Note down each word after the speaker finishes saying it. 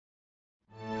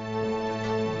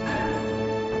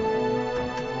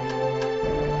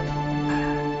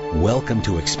Welcome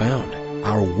to Expound,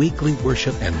 our weekly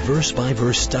worship and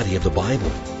verse-by-verse study of the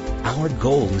Bible. Our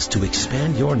goal is to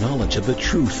expand your knowledge of the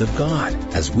truth of God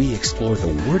as we explore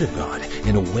the Word of God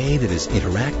in a way that is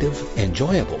interactive,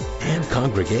 enjoyable, and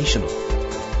congregational.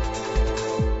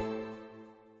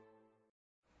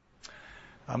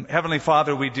 Heavenly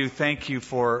Father, we do thank you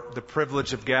for the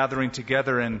privilege of gathering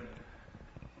together in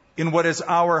what is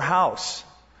our house.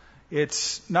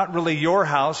 It's not really your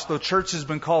house, though church has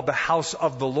been called the house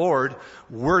of the Lord.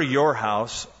 We're your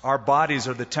house. Our bodies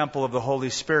are the temple of the Holy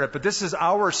Spirit. But this is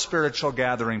our spiritual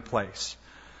gathering place.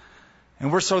 And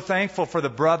we're so thankful for the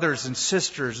brothers and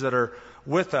sisters that are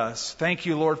with us. Thank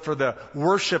you, Lord, for the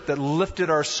worship that lifted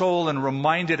our soul and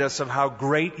reminded us of how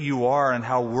great you are and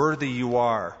how worthy you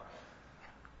are.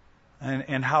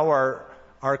 And how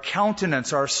our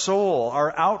countenance, our soul,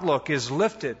 our outlook is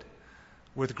lifted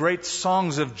with great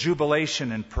songs of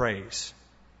jubilation and praise.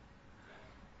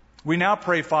 We now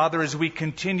pray, Father, as we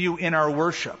continue in our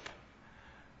worship,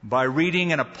 by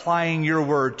reading and applying your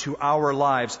word to our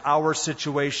lives, our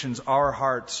situations, our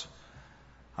hearts,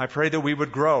 I pray that we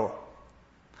would grow.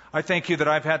 I thank you that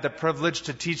I've had the privilege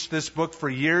to teach this book for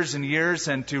years and years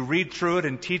and to read through it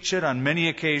and teach it on many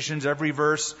occasions, every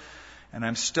verse, and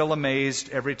I'm still amazed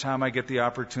every time I get the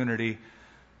opportunity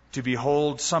to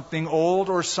behold something old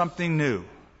or something new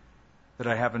that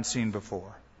I haven't seen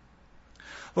before.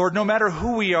 Lord, no matter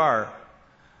who we are,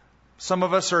 some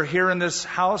of us are here in this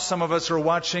house, some of us are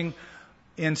watching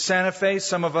in Santa Fe,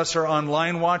 some of us are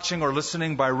online watching or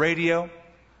listening by radio.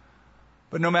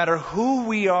 But no matter who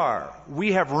we are,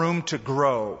 we have room to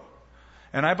grow.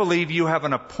 And I believe you have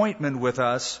an appointment with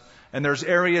us, and there's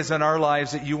areas in our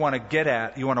lives that you want to get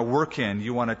at, you want to work in,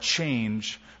 you want to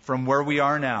change from where we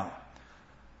are now,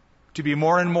 to be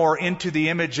more and more into the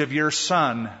image of your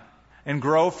Son and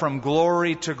grow from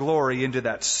glory to glory into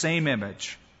that same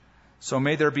image. So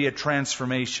may there be a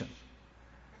transformation.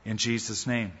 In Jesus'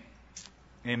 name,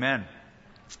 amen.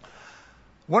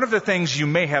 One of the things you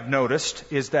may have noticed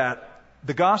is that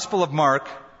the Gospel of Mark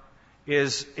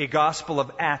is a gospel of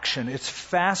action. It's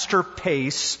faster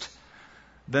paced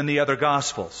than the other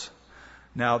Gospels.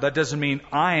 Now, that doesn't mean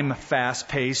I'm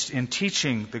fast-paced in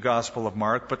teaching the Gospel of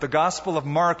Mark, but the Gospel of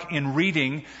Mark in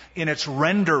reading, in its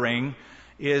rendering,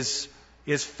 is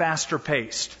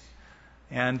faster-paced.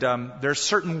 And there's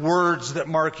certain words that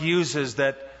Mark uses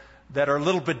that are a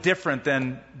little bit different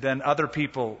than other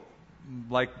people,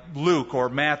 like Luke or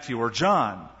Matthew or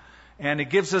John. And it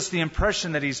gives us the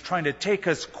impression that he's trying to take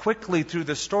us quickly through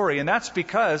the story. And that's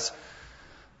because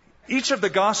each of the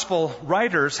gospel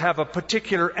writers have a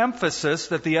particular emphasis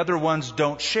that the other ones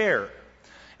don't share.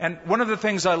 And one of the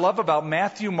things I love about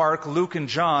Matthew, Mark, Luke, and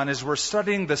John is we're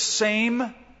studying the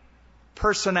same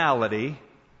personality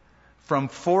from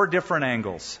 4 different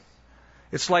angles.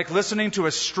 It's like listening to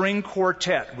a string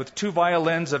quartet with 2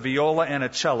 violins, a viola, and a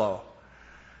cello.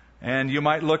 And you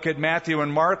might look at Matthew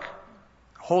and Mark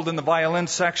holding the violin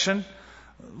section.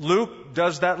 Luke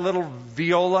does that little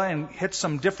viola and hits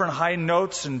some different high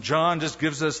notes, and John just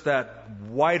gives us that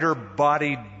wider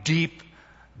body, deep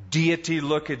deity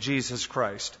look at Jesus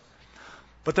Christ.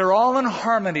 But they're all in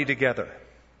harmony together.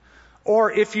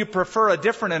 Or if you prefer a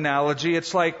different analogy,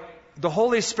 it's like the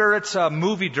Holy Spirit's a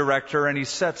movie director and he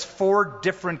sets 4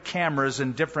 different cameras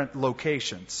in different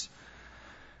locations.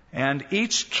 And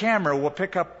each camera will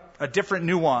pick up a different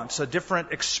nuance, a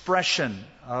different expression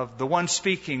of the one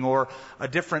speaking, or a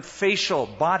different facial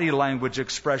body language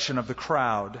expression of the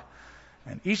crowd.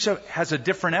 And each has a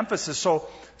different emphasis.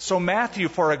 So Matthew,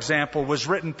 for example, was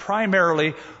written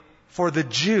primarily for the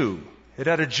Jew. It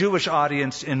had a Jewish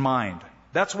audience in mind.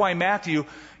 That's why Matthew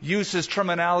uses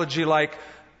terminology like,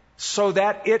 so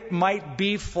that it might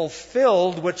be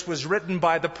fulfilled, which was written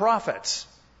by the prophets.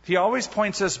 He always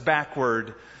points us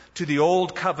backward to the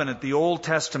Old Covenant, the Old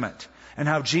Testament, and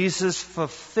how Jesus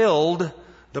fulfilled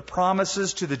the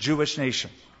promises to the Jewish nation.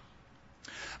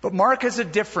 But Mark has a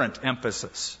different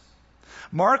emphasis.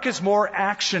 Mark is more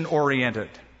action-oriented.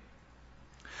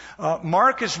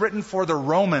 Mark is written for the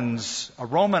Romans, a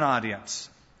Roman audience.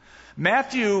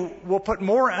 Matthew will put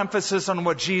more emphasis on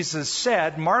what Jesus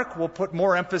said. Mark will put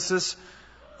more emphasis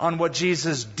on what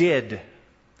Jesus did.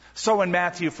 So in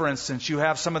Matthew, for instance, you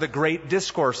have some of the great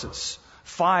discourses.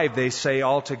 5, they say,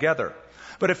 altogether.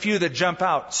 But a few that jump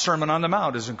out, Sermon on the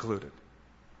Mount is included.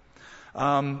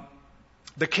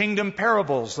 The kingdom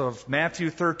parables of Matthew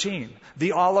 13.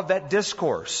 The Olivet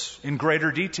Discourse in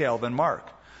greater detail than Mark.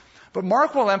 But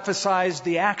Mark will emphasize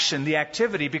the action, the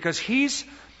activity, because he's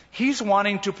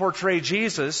wanting to portray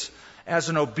Jesus as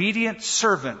an obedient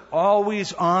servant,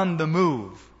 always on the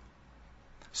move.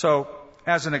 So,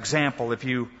 as an example, if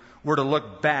you were to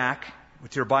look back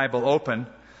with your Bible open.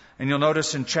 And you'll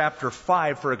notice in chapter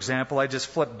 5, for example, I just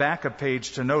flipped back a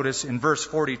page to notice in verse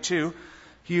 42,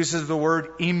 he uses the word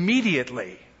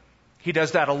immediately. He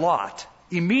does that a lot.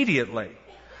 Immediately.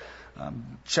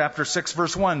 Chapter 6,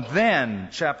 verse 1, then.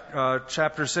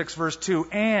 Chapter 6, verse 2,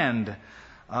 and.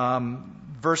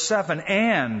 Verse 7,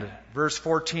 and. Verse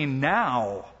 14,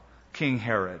 now, King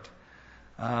Herod.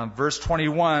 Verse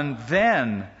 21,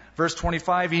 then. Verse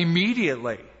 25,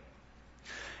 immediately.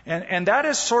 And that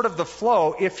is sort of the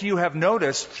flow, if you have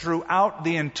noticed, throughout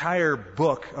the entire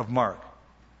book of Mark.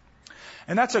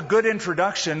 And that's a good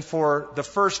introduction for the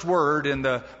first word in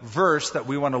the verse that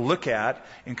we want to look at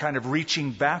in kind of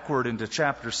reaching backward into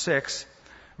chapter 6,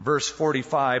 verse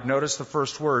 45. Notice the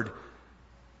first word.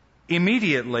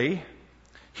 Immediately,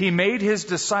 he made his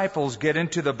disciples get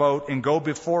into the boat and go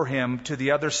before him to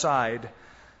the other side,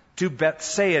 to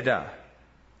Bethsaida,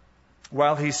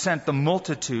 while he sent the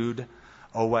multitude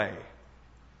away.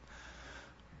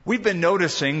 We've been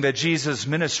noticing that Jesus'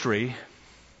 ministry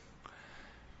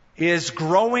is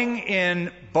growing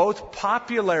in both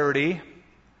popularity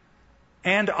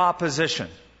and opposition.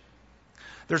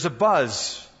 There's a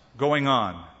buzz going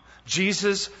on.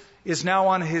 Jesus is now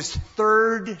on his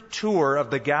third tour of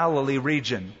the Galilee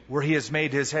region, where he has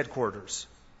made his headquarters.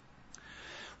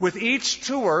 With each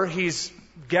tour, he's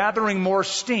gathering more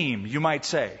steam, you might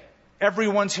say.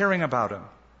 Everyone's hearing about him.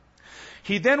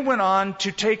 He then went on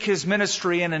to take his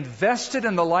ministry and invested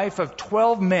in the life of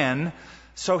 12 men.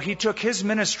 So he took his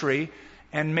ministry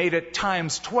and made it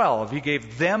times 12. He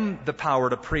gave them the power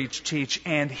to preach, teach,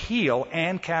 and heal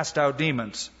and cast out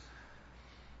demons.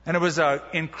 And it was an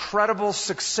incredible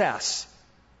success.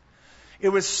 It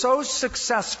was so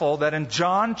successful that in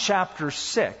John chapter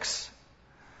 6,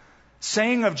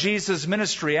 saying of Jesus'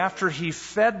 ministry after he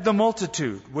fed the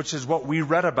multitude, which is what we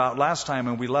read about last time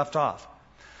and we left off,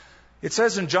 it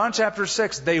says in John chapter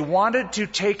 6, they wanted to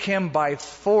take him by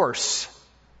force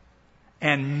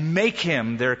and make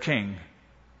him their king.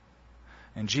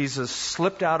 And Jesus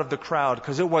slipped out of the crowd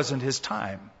because it wasn't his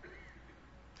time.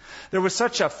 There was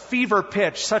such a fever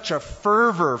pitch, such a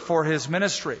fervor for his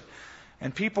ministry.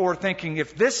 And people were thinking,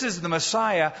 if this is the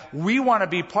Messiah, we want to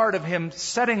be part of him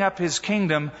setting up his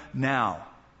kingdom now.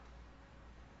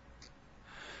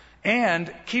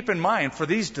 And keep in mind, for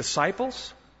these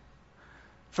disciples,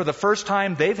 for the first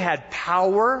time, they've had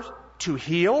power to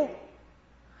heal.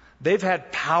 They've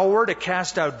had power to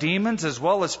cast out demons as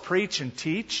well as preach and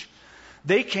teach.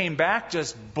 They came back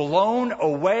just blown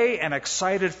away and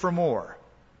excited for more.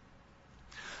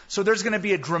 So there's going to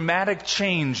be a dramatic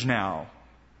change now.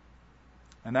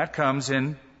 And that comes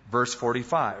in verse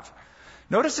 45.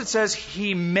 Notice it says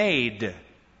he made,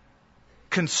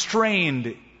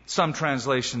 constrained, some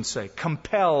translations say,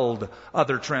 compelled,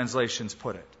 other translations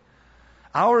put it.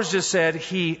 Ours just said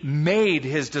he made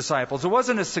his disciples. It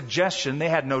wasn't a suggestion. They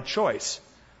had no choice.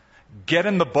 Get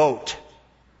in the boat.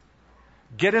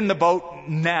 Get in the boat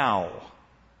now.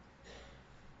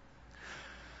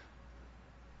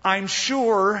 I'm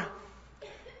sure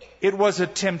it was a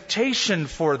temptation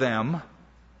for them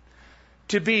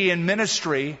to be in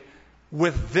ministry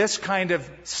with this kind of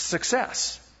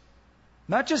success.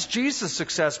 Not just Jesus'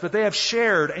 success, but they have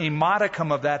shared a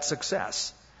modicum of that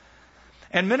success.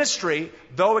 And ministry,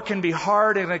 though it can be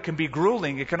hard and it can be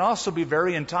grueling, it can also be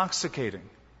very intoxicating.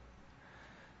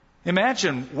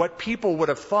 Imagine what people would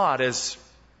have thought as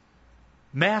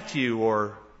Matthew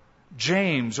or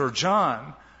James or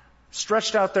John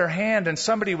stretched out their hand and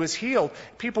somebody was healed.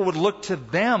 People would look to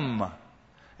them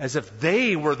as if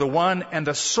they were the one and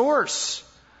the source,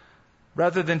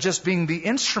 rather than just being the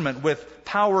instrument with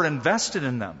power invested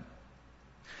in them.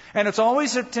 And it's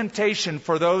always a temptation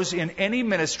for those in any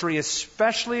ministry,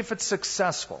 especially if it's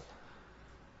successful,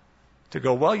 to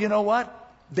go, well, you know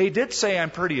what? They did say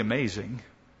I'm pretty amazing.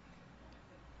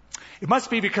 It must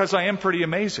be because I am pretty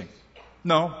amazing.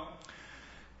 No.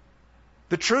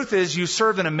 The truth is, you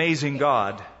serve an amazing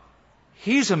God.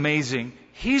 He's amazing.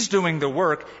 He's doing the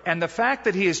work. And the fact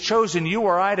that He has chosen you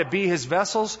or I to be His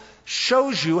vessels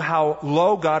shows you how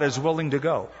low God is willing to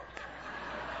go.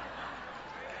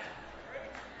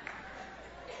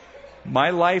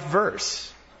 My life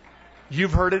verse.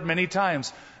 You've heard it many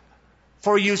times.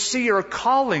 For you see your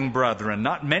calling, brethren,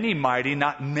 not many mighty,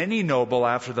 not many noble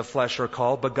after the flesh are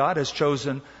called, but God has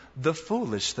chosen the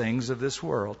foolish things of this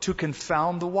world to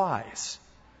confound the wise.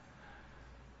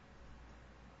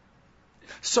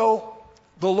 So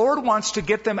the Lord wants to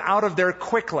get them out of there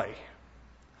quickly,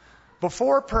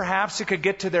 before perhaps it could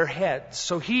get to their heads.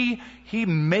 So He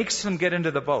makes them get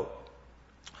into the boat.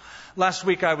 Last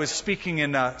week I was speaking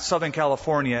in Southern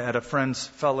California at a friend's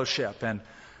fellowship, and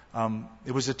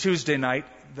it was a Tuesday night.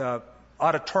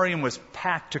 auditorium was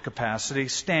packed to capacity,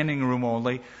 standing room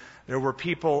only. There were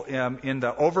people in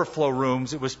the overflow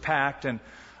rooms. It was packed, and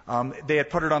they had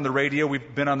put it on the radio.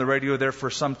 We've been on the radio there for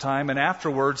some time. And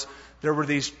afterwards, there were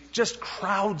these just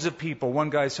crowds of people. One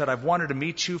guy said, "I've wanted to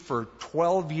meet you for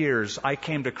 12 years. I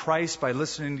came to Christ by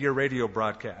listening to your radio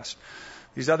broadcast."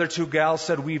 These other two gals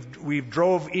said, we've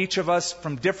drove each of us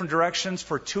from different directions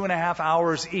for 2.5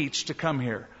 hours each to come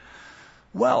here.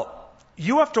 Well,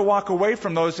 you have to walk away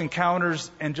from those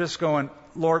encounters and just going,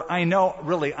 "Lord, I know,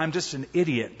 really, I'm just an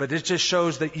idiot, but it just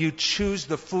shows that you choose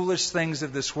the foolish things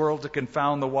of this world to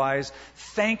confound the wise.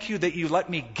 Thank you that you let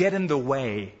me get in the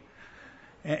way."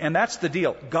 And that's the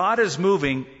deal. God is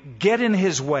moving. Get in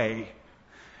His way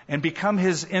and become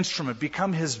His instrument,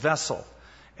 become His vessel,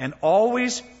 and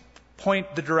always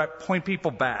point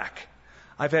people back.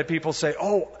 I've had people say,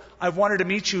 "Oh, I've wanted to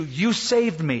meet you. You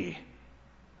saved me."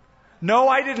 No,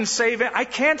 I didn't save it. I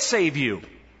can't save you.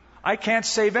 I can't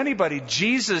save anybody.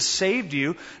 Jesus saved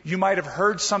you. You might have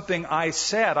heard something I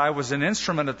said. I was an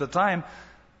instrument at the time,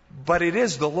 but it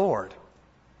is the Lord.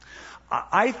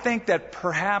 I think that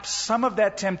perhaps some of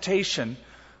that temptation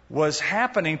was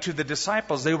happening to the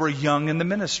disciples. They were young in the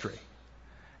ministry.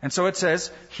 And so it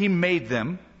says, He made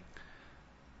them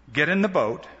get in the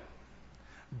boat,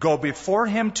 go before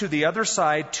Him to the other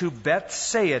side to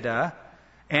Bethsaida,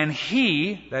 and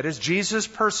He, that is Jesus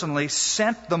personally,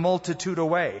 sent the multitude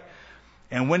away.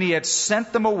 And when He had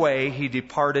sent them away, He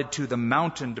departed to the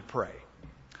mountain to pray.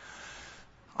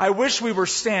 I wish we were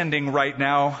standing right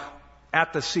now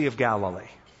at the Sea of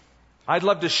Galilee. I'd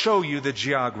love to show you the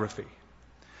geography.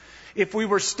 If we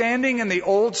were standing in the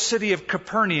old city of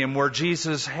Capernaum where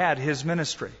Jesus had His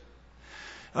ministry,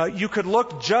 you could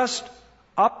look just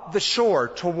up the shore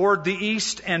toward the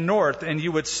east and north, and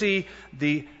you would see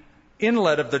the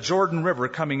inlet of the Jordan River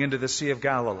coming into the Sea of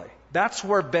Galilee. That's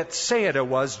where Bethsaida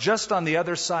was, just on the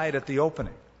other side at the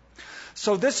opening.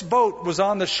 So this boat was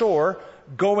on the shore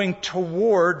going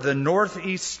toward the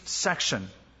northeast section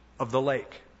of the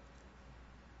lake.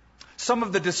 Some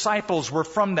of the disciples were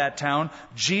from that town.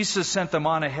 Jesus sent them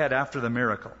on ahead after the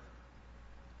miracle.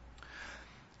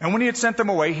 And when He had sent them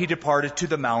away, He departed to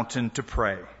the mountain to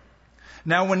pray.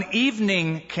 Now when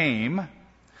evening came,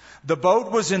 the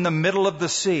boat was in the middle of the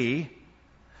sea,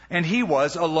 and He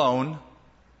was alone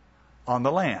on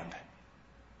the land.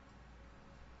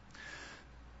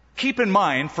 Keep in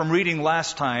mind from reading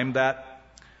last time that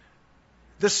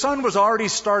the sun was already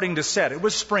starting to set. It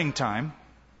was springtime.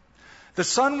 The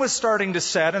sun was starting to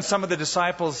set, and some of the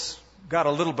disciples got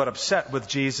a little bit upset with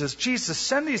Jesus. "Jesus,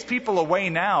 send these people away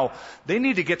now. They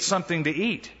need to get something to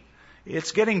eat.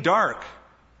 It's getting dark."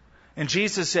 And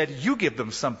Jesus said, "You give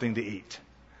them something to eat."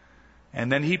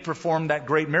 And then He performed that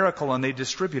great miracle, and they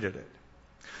distributed it.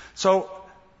 So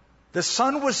the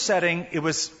sun was setting. It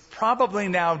was probably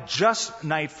now just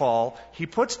nightfall. He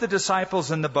puts the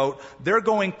disciples in the boat. They're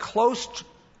going close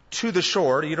to the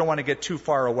shore. You don't want to get too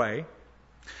far away.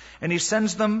 And He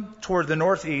sends them toward the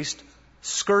northeast,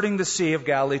 skirting the Sea of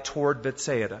Galilee toward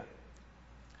Bethsaida.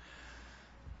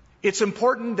 It's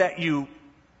important that you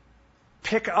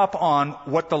pick up on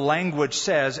what the language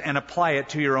says and apply it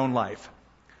to your own life.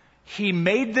 He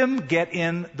made them get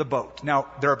in the boat. Now,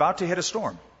 they're about to hit a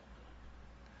storm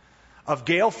of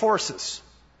gale forces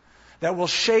that will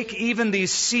shake even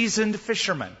these seasoned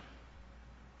fishermen.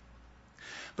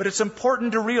 But it's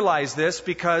important to realize this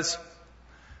because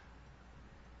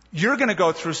you're going to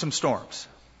go through some storms.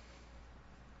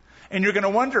 And you're going to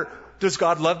wonder, does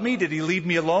God love me? Did He leave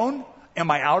me alone? Am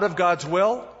I out of God's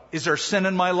will? Is there sin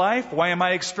in my life? Why am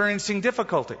I experiencing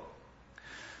difficulty?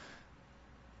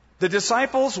 The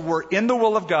disciples were in the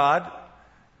will of God.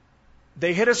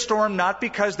 They hit a storm not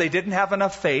because they didn't have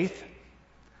enough faith,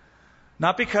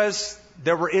 not because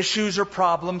there were issues or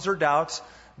problems or doubts.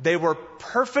 They were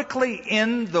perfectly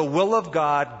in the will of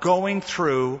God going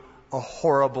through a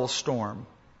horrible storm.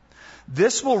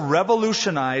 This will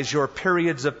revolutionize your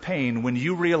periods of pain when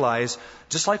you realize,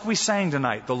 just like we sang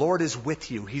tonight, the Lord is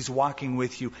with you. He's walking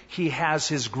with you. He has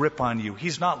His grip on you.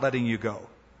 He's not letting you go.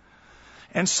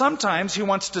 And sometimes He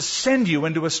wants to send you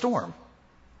into a storm.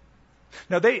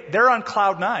 Now, they're on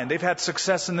cloud 9. They've had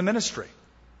success in the ministry.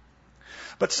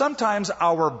 But sometimes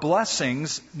our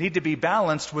blessings need to be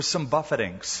balanced with some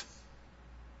buffetings.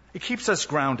 It keeps us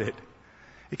grounded.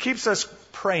 It keeps us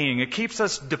praying. It keeps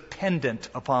us dependent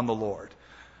upon the Lord.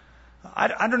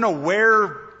 I don't know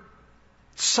where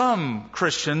some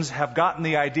Christians have gotten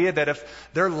the idea that if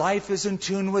their life is in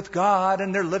tune with God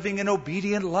and they're living an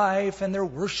obedient life and they're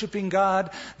worshiping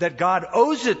God, that God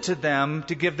owes it to them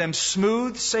to give them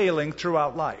smooth sailing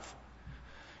throughout life.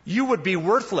 You would be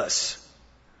worthless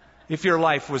if your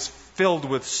life was filled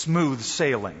with smooth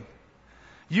sailing.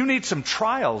 You need some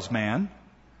trials, man.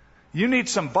 You need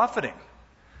some buffeting.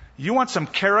 You want some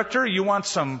character. You want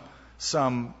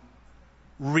some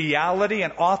reality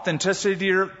and authenticity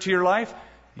to your life.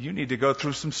 You need to go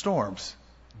through some storms.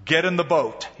 Get in the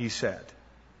boat, he said.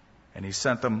 And he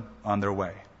sent them on their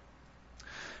way.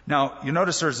 Now, you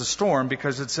notice there's a storm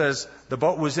because it says the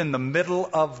boat was in the middle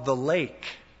of the lake.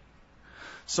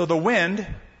 So the wind,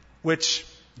 which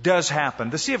does happen,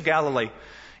 the Sea of Galilee,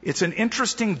 it's an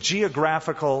interesting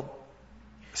geographical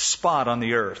spot on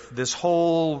the earth, this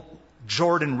whole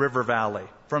Jordan River Valley.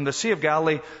 From the Sea of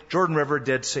Galilee, Jordan River,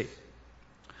 Dead Sea.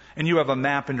 And you have a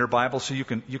map in your Bible so you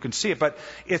can see it, but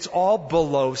it's all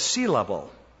below sea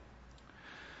level.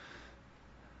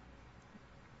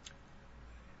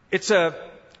 It's a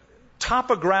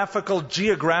topographical,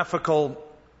 geographical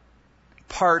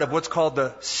part of what's called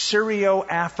the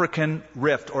Syro-African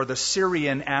Rift, or the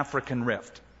Syrian African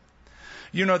Rift.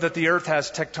 You know that the earth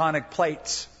has tectonic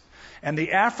plates, and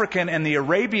the African and the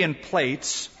Arabian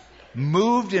plates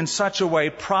moved in such a way,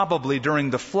 probably during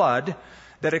the flood,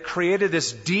 that it created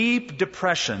this deep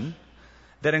depression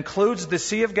that includes the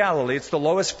Sea of Galilee. It's the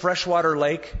lowest freshwater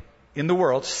lake in the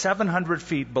world, 700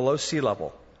 feet below sea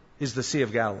level is the Sea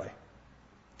of Galilee.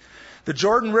 The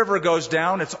Jordan River goes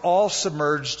down, it's all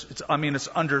submerged, it's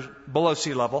below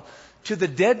sea level, to the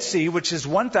Dead Sea, which is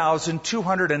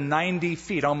 1,290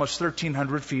 feet, almost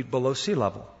 1,300 feet below sea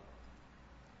level.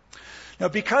 Now,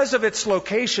 because of its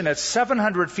location at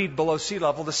 700 feet below sea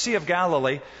level, the Sea of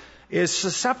Galilee is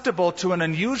susceptible to an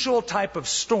unusual type of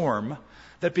storm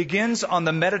that begins on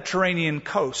the Mediterranean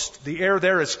coast. The air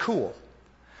there is cool.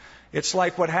 It's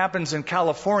like what happens in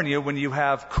California when you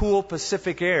have cool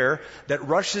Pacific air that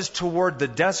rushes toward the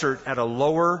desert at a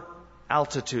lower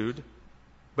altitude,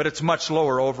 but it's much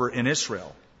lower over in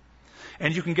Israel.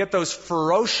 And you can get those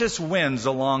ferocious winds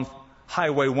along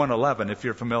Highway 111, if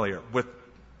you're familiar, with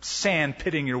sand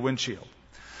pitting your windshield.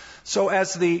 So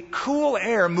as the cool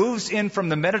air moves in from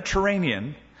the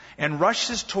Mediterranean and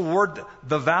rushes toward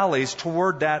the valleys,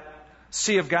 toward that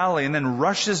Sea of Galilee, and then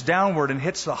rushes downward and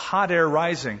hits the hot air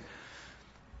rising,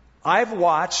 I've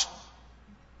watched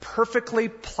perfectly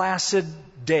placid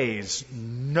days,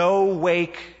 no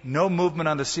wake, no movement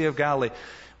on the Sea of Galilee.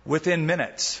 Within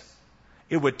minutes,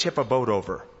 it would tip a boat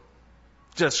over.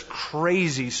 Just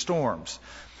crazy storms.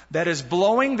 That is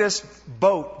blowing this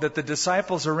boat that the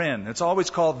disciples are in. It's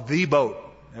always called the boat.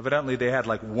 Evidently, they had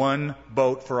like one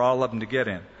boat for all of them to get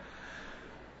in.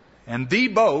 And the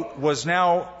boat was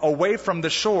now away from the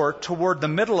shore toward the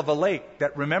middle of a lake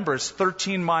that, remember, is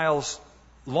 13 miles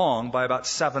long by about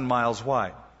 7 miles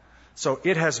wide. So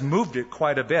it has moved it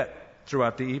quite a bit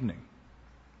throughout the evening.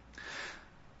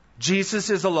 Jesus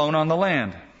is alone on the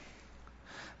land.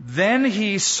 Then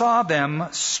he saw them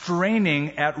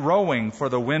straining at rowing, for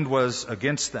the wind was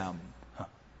against them. I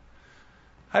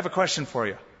have a question for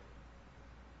you.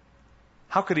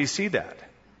 How could he see that?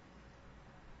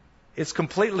 It's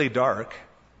completely dark.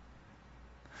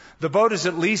 The boat is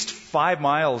at least 5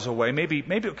 miles away, maybe,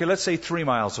 let's say 3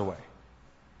 miles away.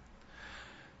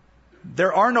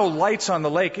 There are no lights on the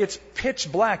lake. It's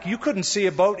pitch black. You couldn't see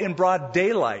a boat in broad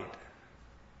daylight.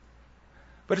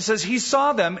 But it says he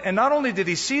saw them, and not only did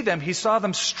he see them, he saw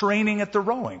them straining at the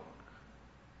rowing.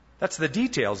 That's the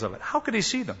details of it. How could he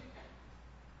see them?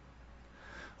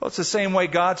 Well, it's the same way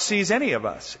God sees any of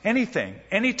us, anything,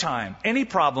 anytime, any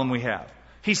problem we have.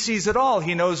 He sees it all.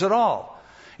 He knows it all.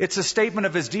 It's a statement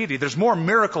of his deity. There's more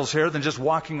miracles here than just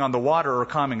walking on the water or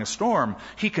calming a storm.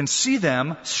 He can see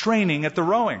them straining at the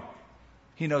rowing.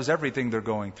 He knows everything they're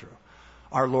going through.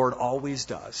 Our Lord always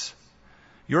does.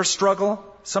 Your struggle,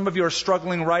 some of you are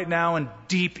struggling right now in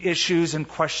deep issues and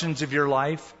questions of your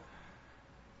life.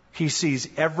 He sees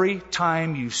every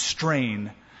time you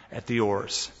strain at the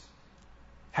oars.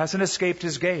 Hasn't escaped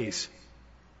his gaze.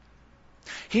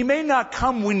 He may not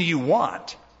come when you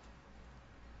want.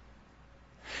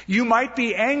 You might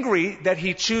be angry that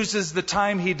he chooses the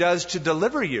time he does to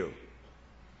deliver you.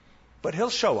 But he'll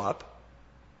show up.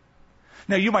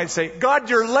 Now you might say, God,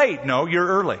 you're late. No, you're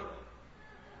early.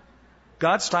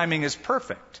 God's timing is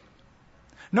perfect.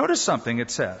 Notice something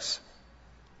it says.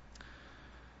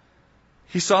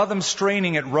 He saw them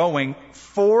straining at rowing,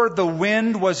 for the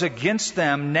wind was against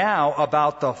them. Now,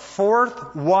 about the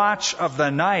 4th watch of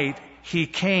the night, he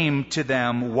came to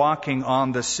them walking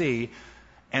on the sea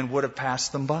and would have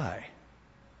passed them by.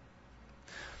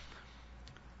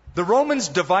 The Romans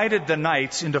divided the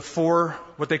nights into 4,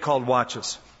 what they called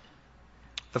watches.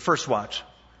 The first watch,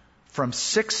 from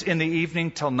 6 in the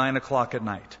evening till 9 o'clock at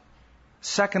night.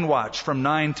 Second watch, from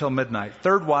 9 till midnight.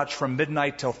 Third watch, from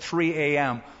midnight till 3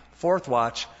 a.m. Fourth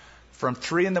watch, from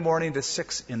 3 in the morning to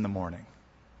 6 in the morning.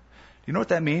 Do you know what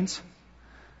that means?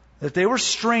 That they were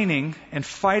straining and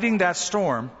fighting that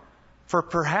storm for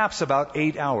perhaps about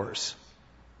 8 hours.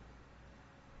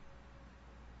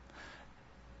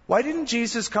 Why didn't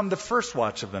Jesus come the first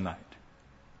watch of the night?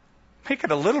 Make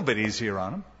it a little bit easier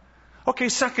on him. Okay,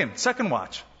 second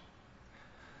watch.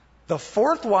 The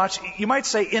fourth watch, you might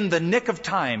say in the nick of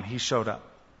time, he showed up.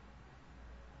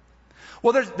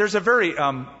 Well, there's a very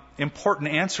important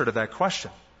answer to that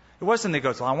question. It wasn't that he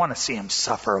goes, well, I want to see him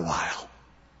suffer a while.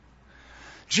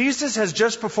 Jesus has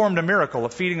just performed a miracle, a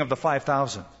feeding of the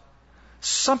 5,000.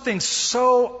 Something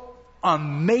so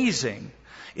amazing.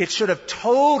 It should have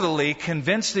totally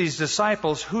convinced these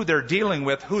disciples who they're dealing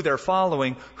with, who they're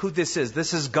following, who this is.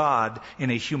 This is God in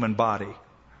a human body.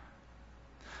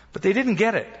 But they didn't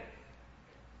get it.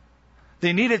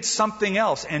 They needed something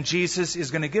else, and Jesus is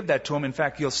going to give that to them. In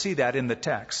fact, you'll see that in the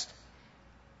text.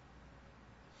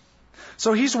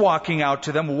 So he's walking out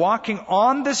to them, walking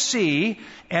on the sea,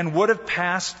 and would have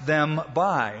passed them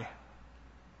by.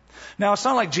 Now, it's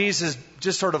not like Jesus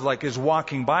just sort of like is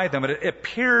walking by them. It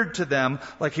appeared to them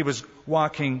like he was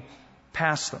walking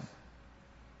past them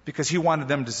because he wanted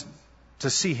them to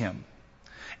see him.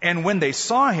 And when they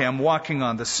saw him walking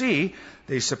on the sea,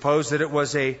 they supposed that it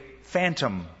was a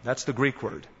phantom. That's the Greek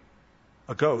word.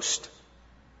 A ghost.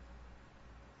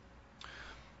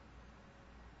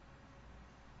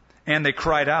 And they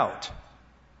cried out.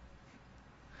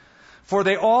 For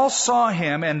they all saw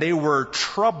him and they were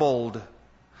troubled.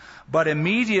 But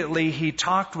immediately he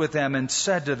talked with them and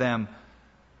said to them,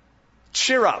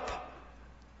 cheer up.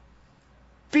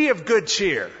 Be of good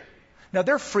cheer. Now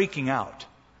they're freaking out.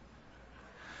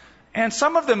 And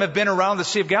some of them have been around the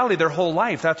Sea of Galilee their whole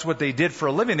life. That's what they did for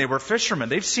a living. They were fishermen.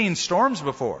 They've seen storms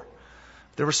before.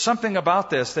 There was something about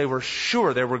this. They were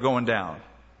sure they were going down.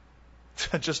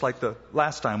 Just like the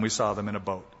last time we saw them in a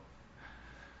boat.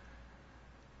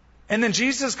 And then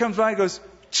Jesus comes by and goes,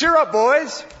 cheer up,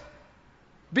 boys.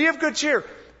 Be of good cheer.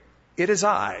 It is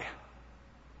I.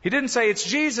 He didn't say it's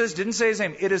Jesus, didn't say his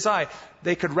name. It is I.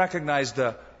 They could recognize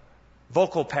the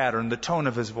vocal pattern, the tone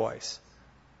of his voice.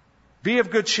 Be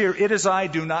of good cheer. It is I.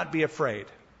 Do not be afraid.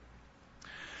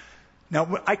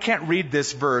 Now, I can't read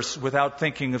this verse without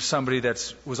thinking of somebody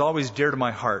that was always dear to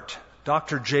my heart.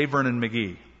 Dr. J. Vernon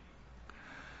McGee.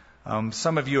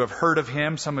 Some of you have heard of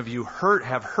him. Some of you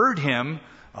have heard him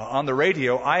on the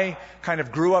radio. I kind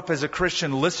of grew up as a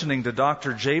Christian listening to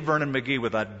Dr. J. Vernon McGee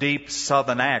with a deep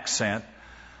Southern accent.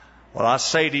 Well, I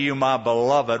say to you, my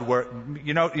beloved,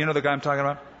 you know the guy I'm talking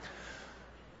about?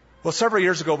 Well, several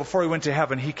years ago, before he went to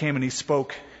heaven, he came and he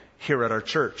spoke here at our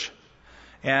church.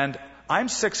 And I'm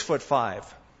 6'5".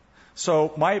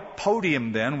 So my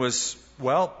podium then was,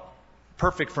 well,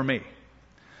 perfect for me.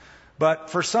 But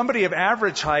for somebody of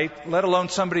average height, let alone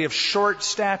somebody of short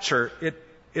stature,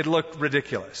 it looked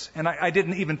ridiculous. And I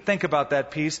didn't even think about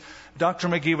that piece. Dr.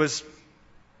 McGee was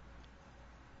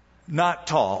not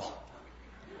tall.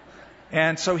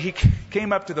 And so he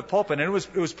came up to the pulpit, and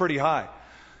it was pretty high.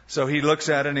 So he looks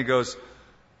at it and he goes,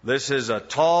 this is a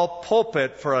tall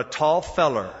pulpit for a tall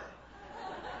feller.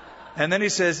 And then he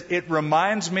says, it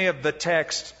reminds me of the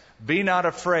text, be not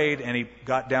afraid. And he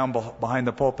got down behind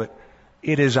the pulpit.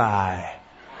 It is I.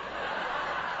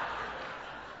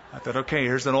 I thought, okay,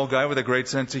 here's an old guy with a great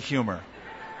sense of humor.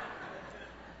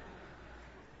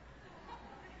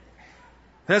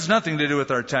 It has nothing to do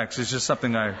with our text. It's just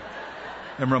something I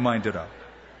am reminded of.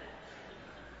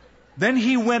 Then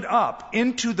he went up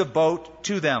into the boat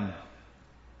to them,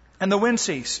 and the wind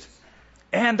ceased.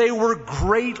 And they were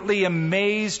greatly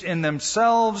amazed in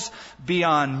themselves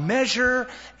beyond measure,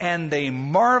 and they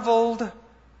marveled.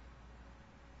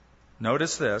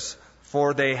 Notice this,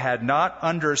 for they had not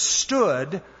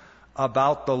understood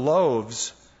about the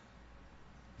loaves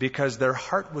because their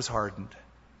heart was hardened.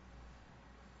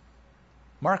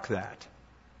 Mark that.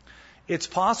 It's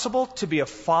possible to be a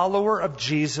follower of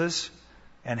Jesus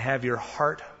and have your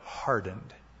heart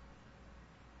hardened.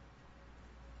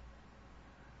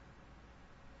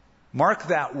 Mark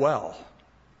that well.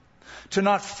 To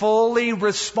not fully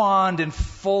respond and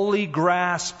fully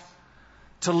grasp,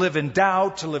 to live in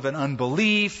doubt, to live in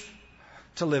unbelief,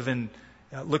 to live in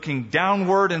looking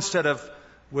downward instead of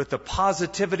with the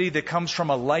positivity that comes from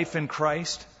a life in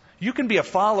Christ. You can be a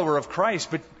follower of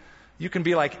Christ, but you can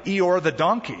be like Eeyore the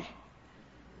donkey.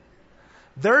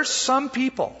 There's some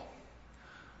people,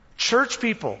 church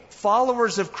people,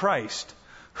 followers of Christ,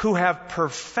 who have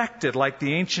perfected, like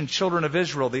the ancient children of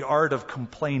Israel, the art of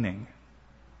complaining.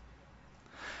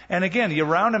 And again, you're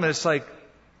around them and it's like,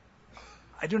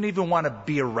 I don't even want to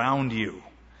be around you.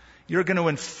 You're going to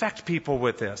infect people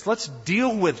with this. Let's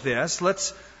deal with this.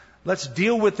 Let's Let's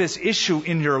deal with this issue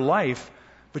in your life.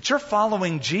 But you're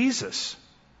following Jesus.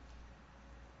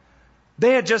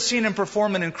 They had just seen him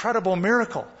perform an incredible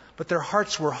miracle, but their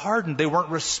hearts were hardened. They weren't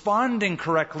responding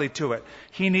correctly to it.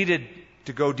 He needed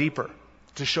to go deeper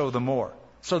to show them more.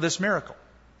 So this miracle.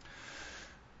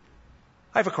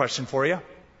 I have a question for you.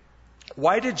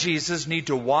 Why did Jesus need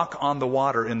to walk on the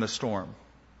water in the storm?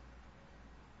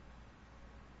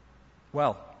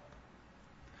 Well,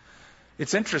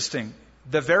 it's interesting.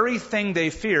 The very thing they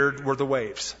feared were the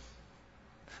waves.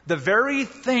 The very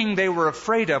thing they were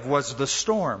afraid of was the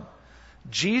storm.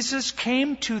 Jesus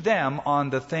came to them on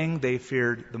the thing they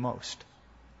feared the most.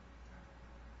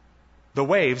 The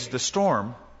waves, the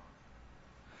storm,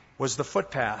 was the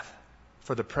footpath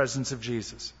for the presence of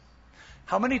Jesus.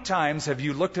 How many times have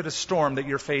you looked at a storm that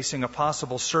you're facing, a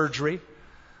possible surgery,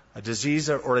 a disease,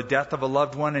 or a death of a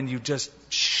loved one, and you just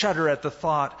shudder at the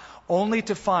thought, only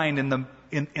to find in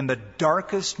the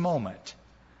darkest moment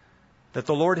that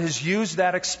the Lord has used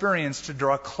that experience to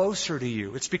draw closer to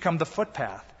you? It's become the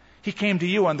footpath. He came to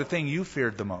you on the thing you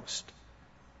feared the most.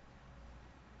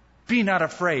 Be not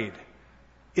afraid.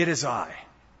 It is I.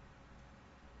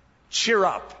 Cheer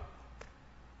up.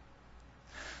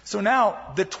 So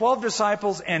now the 12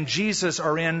 disciples and Jesus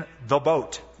are in the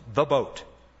boat. The boat.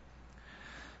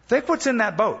 Think what's in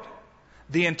that boat.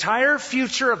 The entire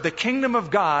future of the kingdom of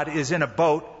God is in a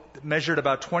boat that measured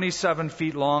about 27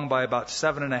 feet long by about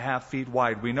 7.5 feet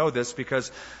wide. We know this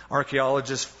because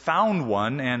archaeologists found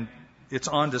one, and it's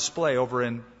on display over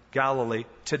in Galilee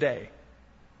today.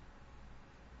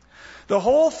 The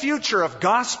whole future of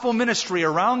gospel ministry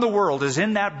around the world is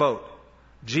in that boat.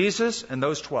 Jesus and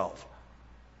those 12.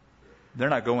 They're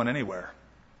not going anywhere.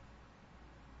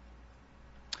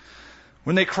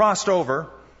 When they crossed over,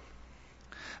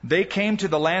 they came to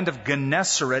the land of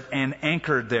Gennesaret and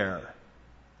anchored there.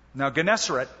 Now,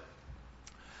 Gennesaret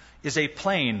is a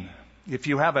plain. If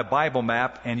you have a Bible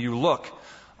map and you look,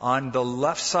 on the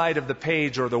left side of the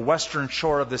page, or the western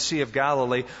shore of the Sea of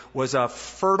Galilee, was a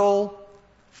fertile,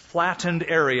 flattened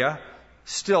area,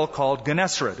 still called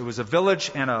Gennesaret. It was a village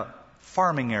and a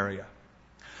farming area.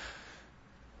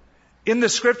 In the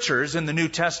Scriptures, in the New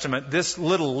Testament, this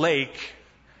little lake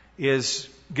is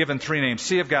given three names.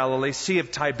 Sea of Galilee, Sea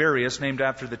of Tiberias, named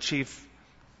after the chief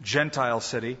Gentile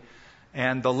city,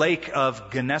 and the Lake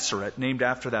of Gennesaret, named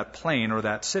after that plain or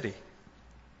that city.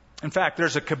 In fact,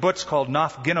 there's a kibbutz called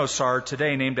Nof Ginosar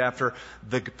today, named after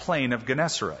the plain of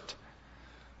Gennesaret.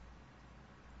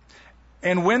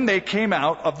 And when they came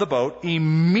out of the boat,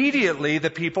 immediately the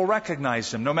people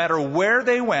recognized him. No matter where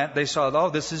they went, they saw, oh,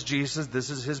 this is Jesus, this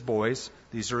is his boys,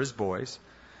 these are his boys.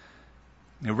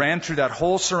 They ran through that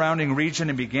whole surrounding region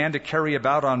and began to carry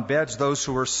about on beds those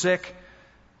who were sick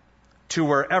to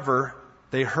wherever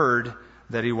they heard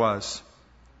that he was.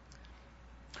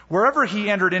 Wherever he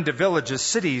entered into villages,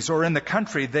 cities, or in the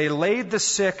country, they laid the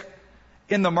sick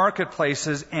in the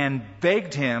marketplaces and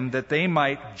begged him that they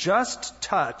might just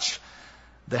touch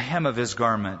the hem of his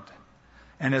garment.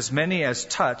 And as many as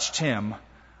touched him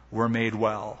were made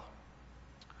well.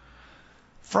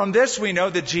 From this we know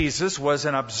that Jesus was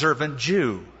an observant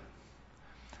Jew.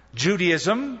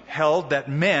 Judaism held that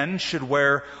men should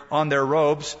wear on their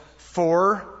robes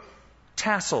 4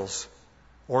 tassels,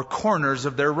 or corners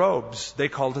of their robes. They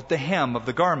called it the hem of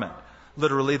the garment.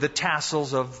 Literally the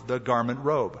tassels of the garment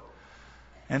robe.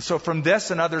 And so from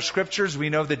this and other scriptures, we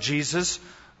know that Jesus,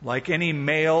 like any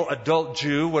male adult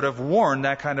Jew, would have worn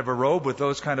that kind of a robe with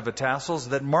those kind of a tassels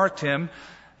that marked him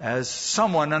as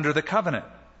someone under the covenant.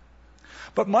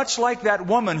 But much like that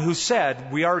woman who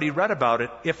said, we already read about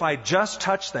it, if I just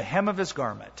touch the hem of his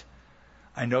garment,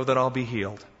 I know that I'll be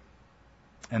healed.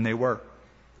 And they were.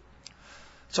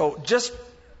 So just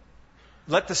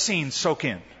let the scene soak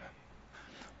in.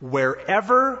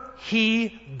 Wherever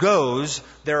he goes,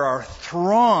 there are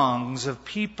throngs of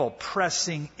people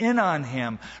pressing in on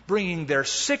him, bringing their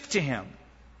sick to him.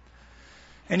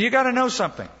 And you got to know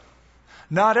something.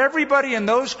 Not everybody in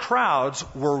those crowds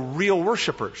were real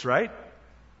worshipers, right?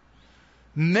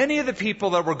 Many of the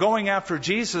people that were going after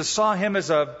Jesus saw him as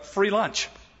a free lunch,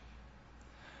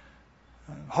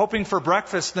 hoping for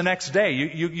breakfast the next day.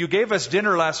 You gave us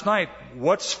dinner last night.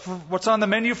 What's on the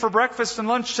menu for breakfast and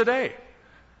lunch today?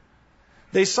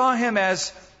 They saw him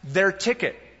as their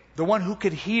ticket, the one who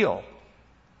could heal.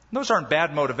 Those aren't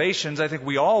bad motivations. I think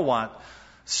we all want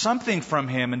something from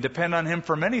him and depend on him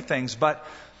for many things. But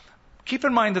keep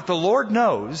in mind that the Lord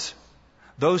knows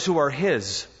those who are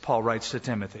his, Paul writes to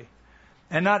Timothy.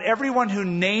 And not everyone who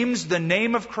names the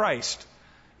name of Christ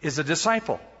is a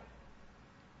disciple.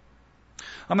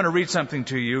 I'm going to read something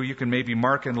to you. You can maybe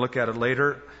mark and look at it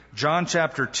later. John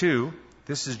chapter 2,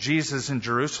 This is Jesus in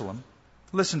Jerusalem.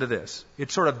 Listen to this.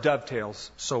 It sort of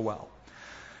dovetails so well.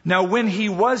 Now, when he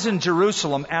was in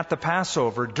Jerusalem at the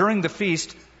Passover, during the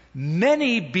feast,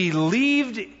 many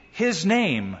believed his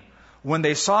name when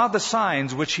they saw the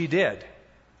signs which he did.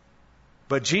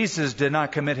 But Jesus did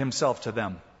not commit himself to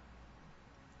them,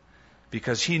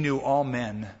 because he knew all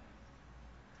men.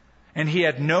 And he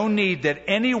had no need that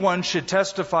anyone should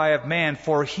testify of man,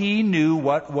 for he knew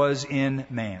what was in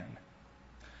man.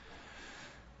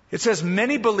 It says,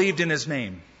 many believed in his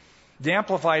name. The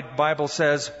Amplified Bible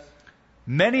says,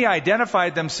 many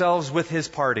identified themselves with his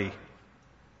party.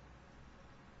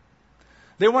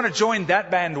 They want to join that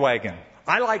bandwagon.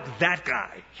 I like that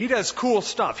guy. He does cool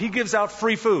stuff. He gives out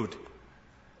free food.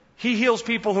 He heals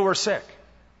people who are sick.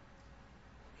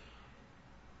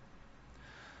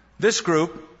 This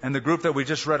group, and the group that we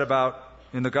just read about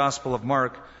in the Gospel of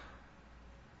Mark,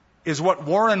 is what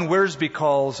Warren Wiersbe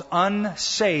calls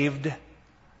unsaved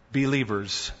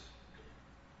believers.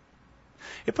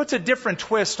 It puts a different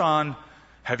twist on,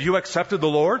 have you accepted the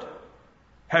Lord?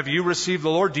 Have you received the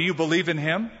Lord? Do you believe in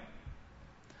him?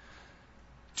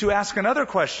 To ask another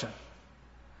question,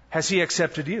 has he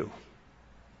accepted you?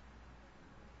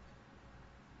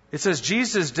 It says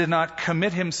Jesus did not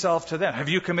commit himself to them. Have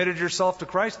you committed yourself to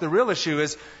Christ? The real issue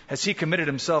is, has he committed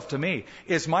himself to me?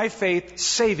 Is my faith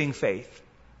saving faith?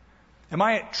 Am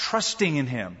I trusting in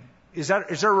him? Is there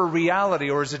a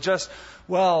reality, or is it just,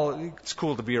 well, it's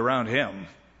cool to be around him.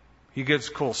 He gives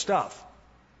cool stuff.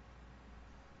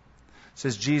 It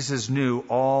says Jesus knew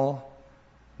all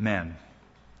men.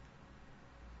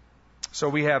 So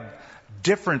we have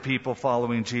different people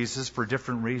following Jesus for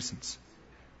different reasons.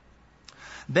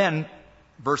 Then,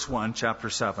 verse 1, chapter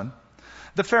 7,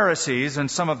 the Pharisees and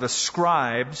some of the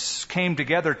scribes came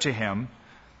together to him,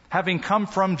 having come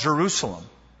from Jerusalem.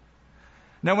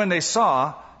 Now when they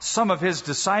saw some of his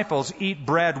disciples eat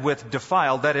bread with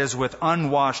defiled, that is, with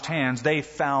unwashed hands, they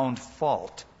found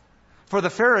fault. For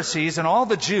the Pharisees and all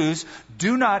the Jews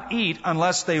do not eat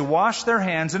unless they wash their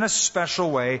hands in a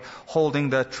special way, holding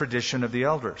the tradition of the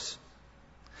elders.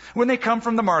 When they come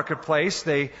from the marketplace,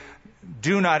 they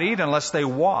do not eat unless they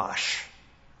wash.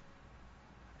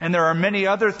 And there are many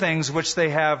other things which they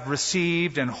have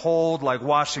received and hold, like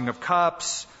washing of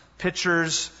cups,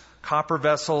 pitchers, copper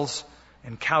vessels,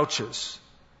 and couches.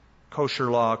 Kosher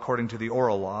law according to the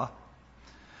oral law.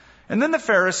 And then the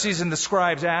Pharisees and the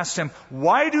scribes asked him,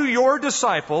 why do your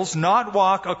disciples not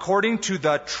walk according to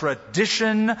the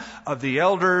tradition of the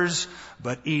elders,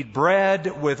 but eat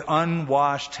bread with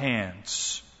unwashed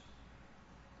hands?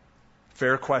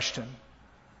 Fair question.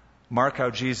 Mark how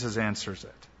Jesus answers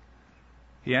it.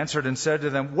 He answered and said to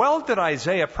them, well did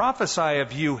Isaiah prophesy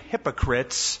of you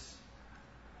hypocrites,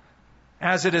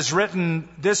 as it is written,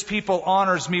 this people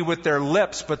honors me with their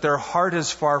lips, but their heart is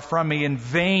far from me. In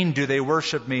vain do they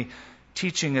worship me,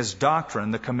 teaching as doctrine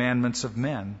the commandments of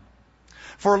men.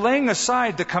 For laying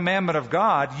aside the commandment of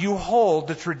God, you hold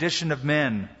the tradition of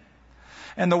men,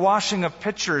 and the washing of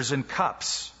pitchers and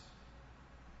cups,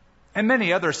 and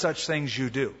many other such things you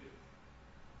do.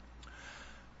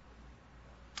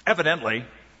 Evidently,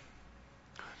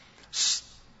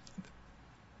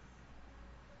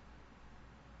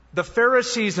 the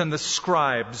Pharisees and the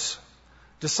scribes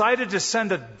decided to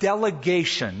send a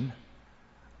delegation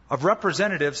of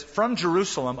representatives from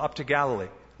Jerusalem up to Galilee,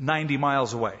 90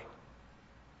 miles away.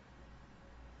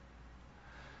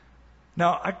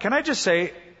 Now, can I just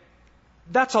say,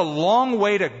 that's a long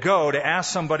way to go to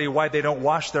ask somebody why they don't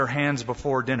wash their hands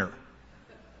before dinner.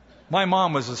 My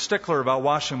mom was a stickler about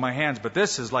washing my hands, but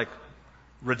this is like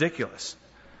ridiculous.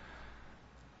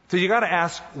 So you got to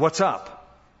ask, what's up?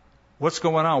 What's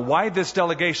going on? Why this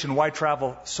delegation? Why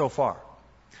travel so far?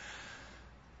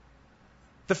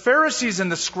 The Pharisees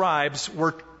and the scribes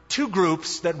were two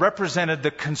groups that represented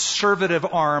the conservative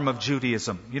arm of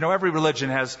Judaism. You know, every religion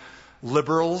has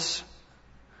liberals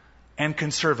and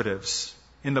conservatives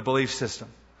in the belief system.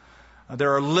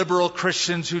 There are liberal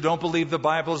Christians who don't believe the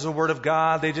Bible is the Word of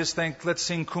God. They just think, let's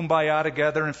sing Kumbaya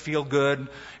together and feel good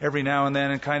every now and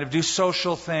then and kind of do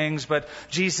social things, but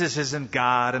Jesus isn't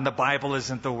God and the Bible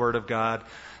isn't the Word of God.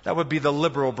 That would be the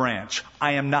liberal branch.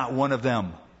 I am not one of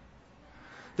them.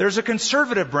 There's a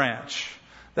conservative branch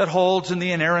that holds in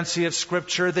the inerrancy of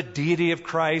Scripture, the deity of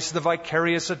Christ, the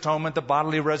vicarious atonement, the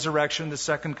bodily resurrection, the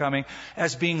second coming,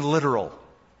 as being literal.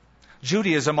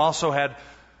 Judaism also had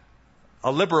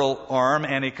a liberal arm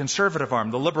and a conservative arm.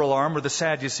 The liberal arm were the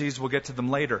Sadducees. We'll get to them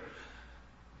later.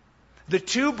 The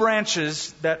two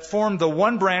branches that formed the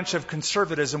one branch of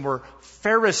conservatism were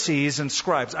Pharisees and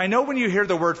scribes. I know when you hear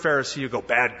the word Pharisee, you go,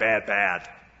 bad, bad, bad.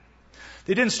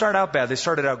 They didn't start out bad. They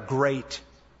started out great.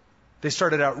 They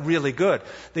started out really good.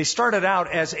 They started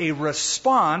out as a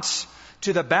response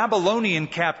to the Babylonian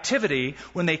captivity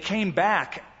when they came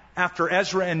back after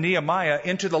Ezra and Nehemiah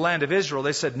into the land of Israel.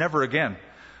 They said, never again.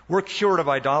 We're cured of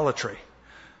idolatry.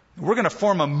 We're going to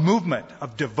form a movement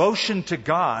of devotion to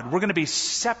God. We're going to be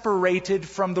separated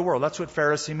from the world. That's what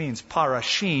Pharisee means.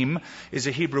 Parashim is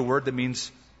a Hebrew word that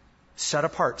means set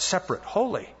apart, separate,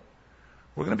 holy.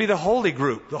 We're going to be the holy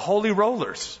group, the holy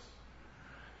rollers.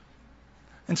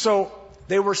 And so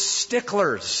they were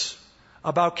sticklers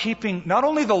about keeping not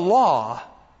only the law,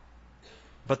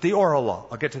 but the oral law.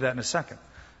 I'll get to that in a second.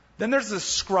 Then there's the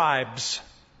scribes.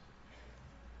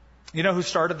 You know who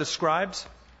started the scribes?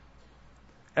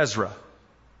 Ezra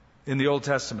in the Old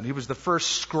Testament. He was the first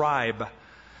scribe.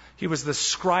 He was the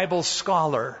scribal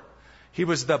scholar. He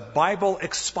was the Bible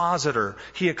expositor.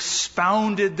 He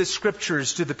expounded the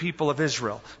scriptures to the people of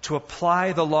Israel to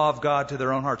apply the law of God to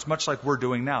their own hearts, much like we're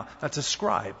doing now. That's a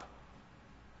scribe.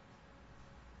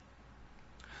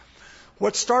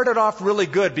 What started off really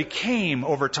good became,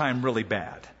 over time, really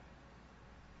bad.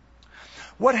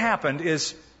 What happened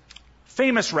is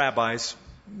famous rabbis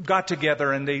got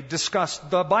together and they discussed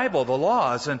the Bible, the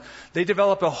laws, and they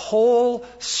developed a whole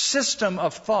system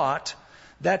of thought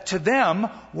that to them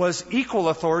was equal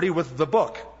authority with the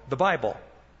book, the Bible,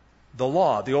 the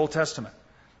law, the Old Testament.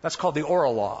 That's called the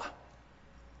oral law.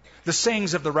 The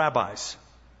sayings of the rabbis.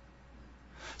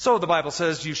 So the Bible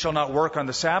says, you shall not work on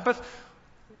the Sabbath.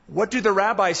 What do the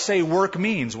rabbis say work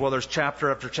means? Well, there's chapter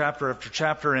after chapter after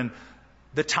chapter in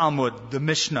the Talmud, the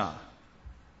Mishnah.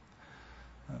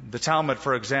 The Talmud,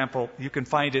 for example, you can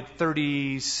find it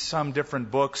 30-some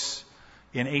different books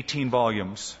in 18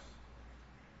 volumes.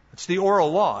 It's the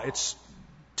oral law. It's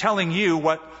telling you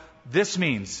what this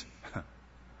means.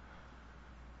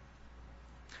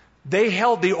 They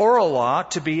held the oral law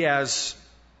to be as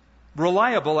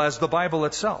reliable as the Bible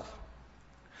itself.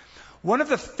 One of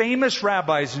the famous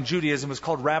rabbis in Judaism was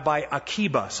called Rabbi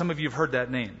Akiba. Some of you have heard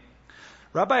that name.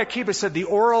 Rabbi Akiba said the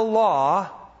oral law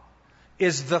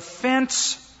is the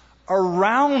fence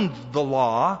around the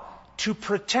law to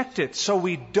protect it so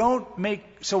we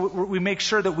make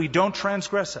sure that we don't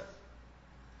transgress it.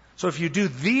 So if you do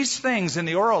these things in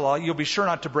the oral law, you'll be sure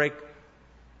not to break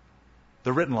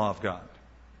the written law of God.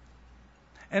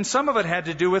 And some of it had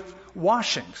to do with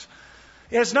washings.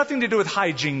 It has nothing to do with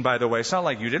hygiene, by the way. It's not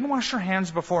like you didn't wash your hands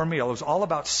before a meal. It was all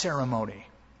about ceremony.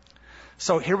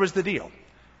 So here was the deal.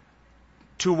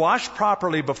 To wash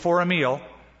properly before a meal,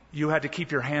 you had to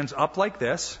keep your hands up like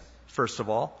this, first of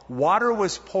all. Water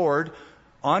was poured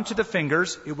onto the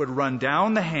fingers. It would run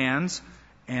down the hands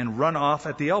and run off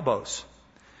at the elbows.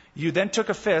 You then took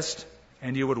a fist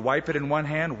and you would wipe it in one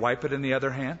hand, wipe it in the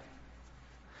other hand.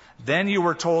 Then you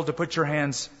were told to put your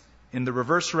hands in the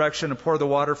reverse direction and pour the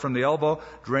water from the elbow,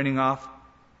 draining off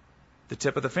the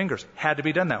tip of the fingers. Had to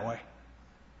be done that way.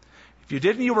 If you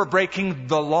didn't, you were breaking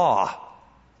the law,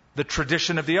 the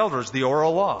tradition of the elders, the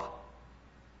oral law.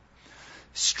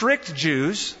 Strict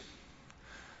Jews,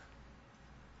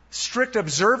 strict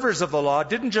observers of the law,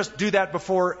 didn't just do that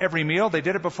before every meal. They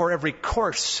did it before every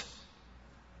course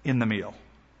in the meal.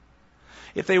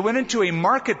 If they went into a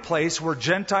marketplace where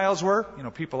Gentiles were,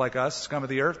 people like us, scum of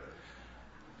the earth,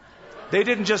 they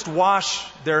didn't just wash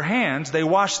their hands, they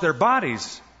washed their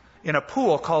bodies in a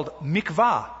pool called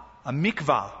mikvah,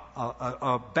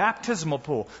 a baptismal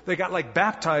pool. They got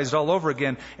baptized all over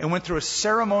again and went through a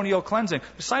ceremonial cleansing.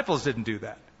 Disciples didn't do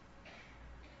that.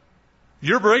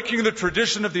 You're breaking the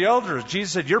tradition of the elders.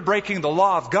 Jesus said, you're breaking the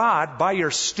law of God by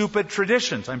your stupid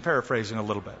traditions. I'm paraphrasing a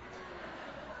little bit.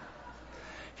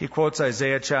 He quotes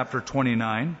Isaiah chapter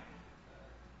 29.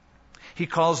 He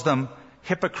calls them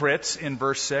hypocrites in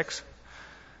verse 6.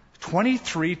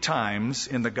 23 times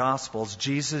in the Gospels,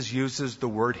 Jesus uses the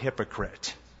word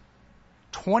hypocrite.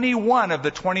 21 of the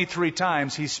 23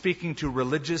 times he's speaking to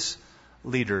religious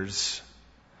leaders.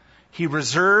 He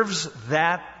reserves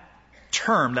that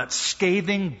term, that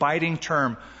scathing, biting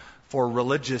term, for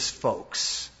religious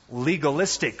folks,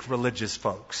 legalistic religious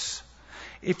folks.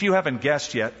 If you haven't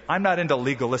guessed yet, I'm not into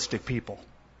legalistic people.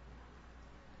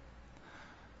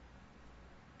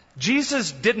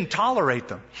 Jesus didn't tolerate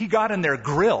them. He got in their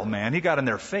grill, man. He got in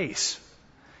their face.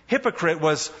 Hypocrite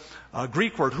was a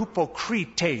Greek word.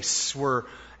 Hypokrites were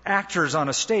actors on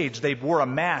a stage. They wore a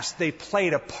mask. They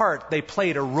played a part. They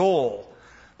played a role.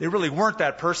 They really weren't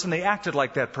that person. They acted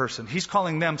like that person. He's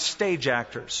calling them stage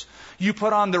actors. You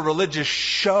put on the religious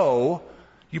show.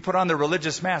 You put on the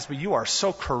religious mask, but you are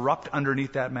so corrupt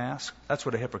underneath that mask. That's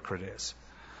what a hypocrite is.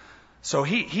 So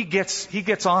he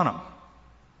gets on them.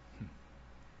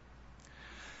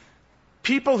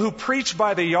 People who preach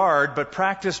by the yard but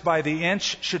practice by the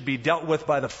inch should be dealt with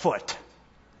by the foot.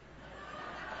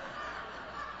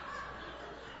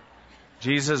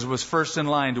 Jesus was first in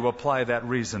line to apply that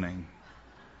reasoning.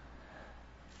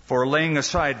 For laying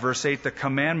aside, verse 8, the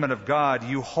commandment of God,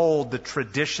 you hold the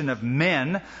tradition of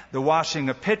men, the washing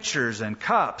of pitchers and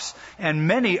cups, and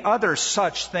many other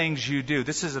such things you do.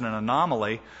 This isn't an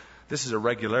anomaly. This is a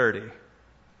regularity.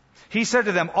 He said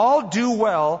to them, all too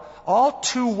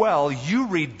well, you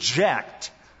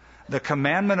reject the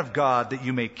commandment of God that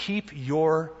you may keep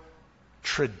your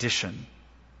tradition.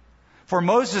 For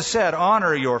Moses said,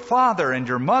 honor your father and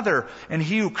your mother, and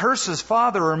he who curses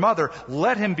father or mother,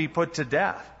 let him be put to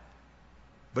death.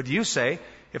 But you say,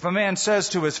 if a man says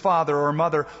to his father or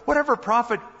mother, whatever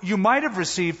profit you might have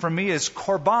received from me is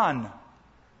korban,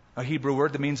 a Hebrew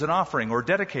word that means an offering or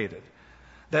dedicated,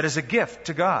 that is a gift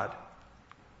to God,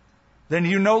 then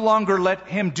you no longer let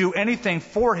him do anything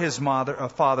for his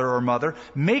father or mother,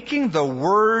 making the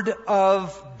word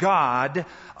of God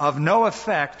of no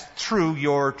effect through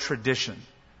your tradition,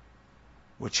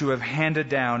 which you have handed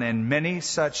down, and many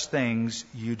such things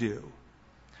you do.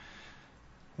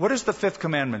 What does the fifth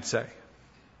commandment say?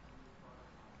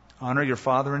 Honor your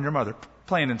father and your mother.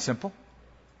 Plain and simple.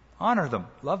 Honor them,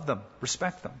 love them,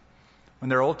 respect them. When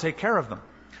they're old, take care of them.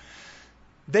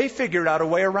 They figured out a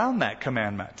way around that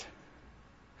commandment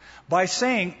by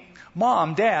saying,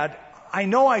 Mom, Dad, I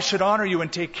know I should honor you and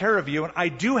take care of you, and I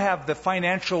do have the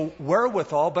financial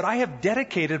wherewithal, but I have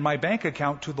dedicated my bank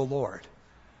account to the Lord.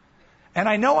 And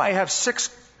I know I have 6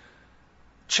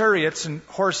 chariots and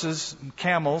horses and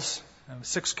camels,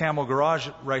 6 camel garage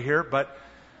right here, but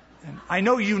I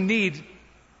know you need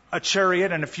a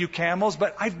chariot and a few camels,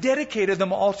 but I've dedicated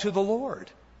them all to the Lord.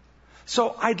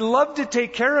 So I'd love to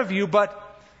take care of you, but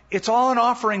it's all an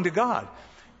offering to God.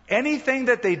 Anything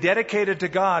that they dedicated to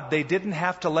God, they didn't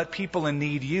have to let people in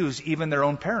need use, even their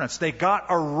own parents. They got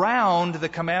around the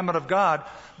commandment of God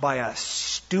by a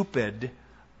stupid,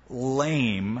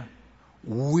 lame,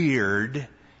 weird,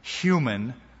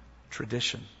 human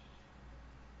tradition.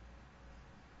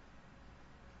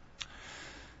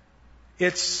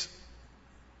 It's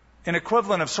an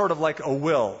equivalent of sort of like a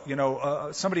will.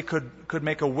 Somebody could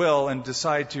make a will and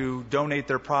decide to donate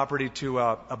their property to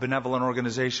a benevolent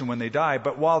organization when they die,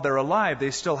 but while they're alive,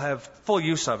 they still have full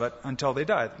use of it until they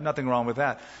die. Nothing wrong with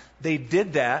that. They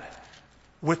did that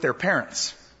with their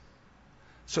parents,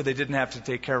 so they didn't have to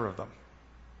take care of them.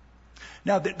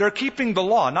 Now, they're keeping the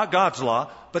law, not God's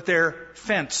law, but their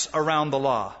fence around the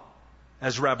law,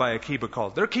 as Rabbi Akiba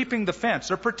called it. They're keeping the fence.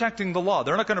 They're protecting the law.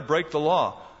 They're not going to break the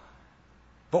law.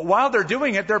 But while they're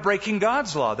doing it, they're breaking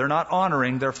God's law. They're not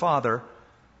honoring their father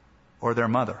or their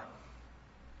mother.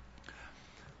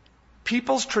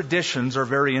 People's traditions are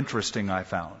very interesting, I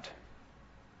found.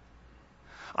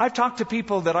 I've talked to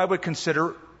people that I would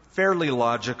consider fairly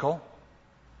logical,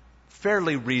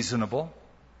 fairly reasonable.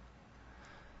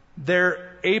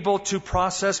 They're able to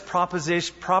process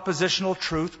propositional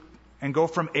truth and go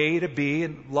from A to B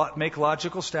and make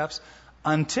logical steps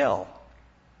until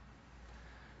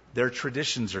their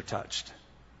traditions are touched.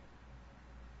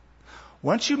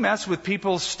 Once you mess with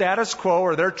people's status quo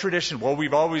or their tradition, well,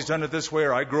 we've always done it this way,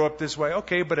 or I grew up this way.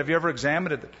 Okay, but have you ever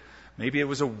examined it? Maybe it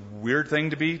was a weird thing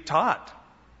to be taught.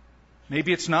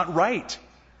 Maybe it's not right.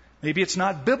 Maybe it's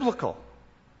not biblical.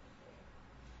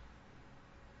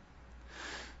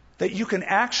 That you can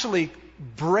actually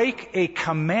break a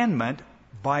commandment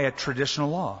by a traditional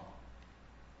law.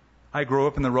 I grew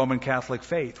up in the Roman Catholic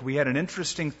faith. We had an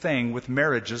interesting thing with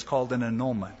marriages called an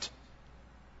annulment.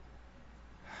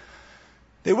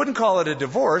 They wouldn't call it a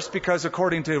divorce because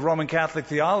according to Roman Catholic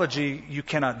theology, you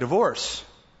cannot divorce.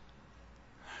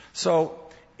 So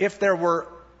if there were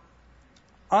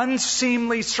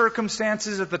unseemly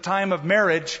circumstances at the time of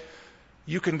marriage,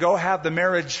 you can go have the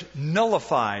marriage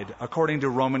nullified according to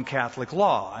Roman Catholic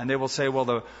law. And they will say,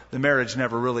 well, the marriage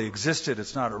never really existed.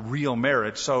 It's not a real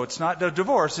marriage. So it's not a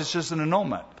divorce. It's just an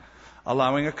annulment,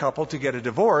 allowing a couple to get a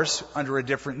divorce under a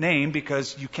different name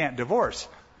because you can't divorce.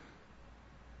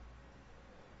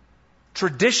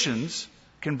 Traditions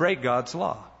can break God's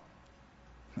law.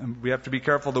 And we have to be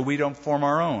careful that we don't form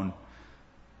our own.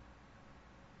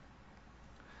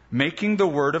 Making the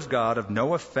word of God of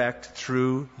no effect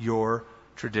through your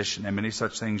tradition, and many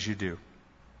such things you do.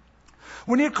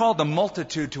 When he had called the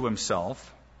multitude to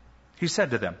himself, he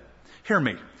said to them, hear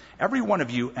me, every one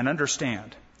of you, and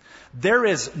understand. There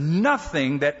is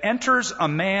nothing that enters a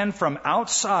man from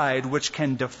outside which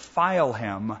can defile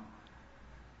him,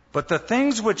 but the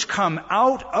things which come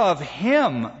out of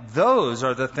him, those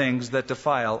are the things that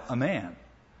defile a man.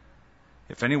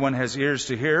 If anyone has ears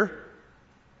to hear,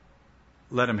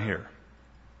 let him hear.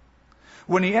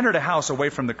 When he entered a house away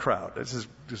from the crowd, this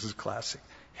is classic,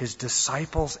 his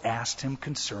disciples asked him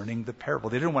concerning the parable.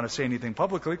 They didn't want to say anything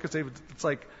publicly because it's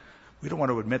like, we don't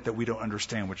want to admit that we don't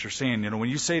understand what you're saying. When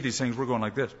you say these things, we're going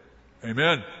like this.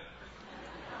 Amen.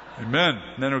 Amen.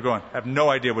 And then we're going, I have no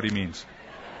idea what he means.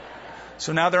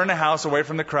 So now they're in a house away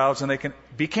from the crowds and they can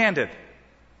be candid,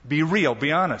 be real,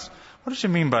 be honest. What does he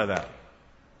mean by that?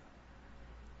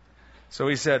 So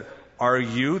he said, are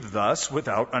you thus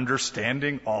without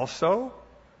understanding also?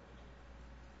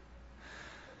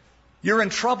 You're in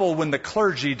trouble when the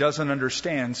clergy doesn't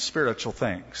understand spiritual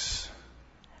things.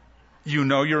 You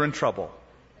know you're in trouble.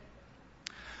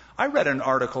 I read an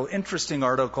article, interesting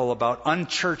article about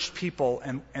unchurched people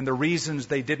and the reasons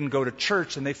they didn't go to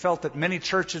church, and they felt that many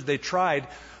churches they tried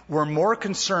were more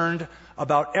concerned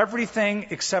about everything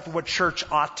except what church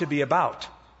ought to be about.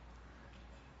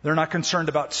 They're not concerned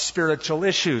about spiritual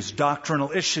issues,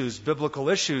 doctrinal issues, biblical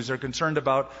issues. They're concerned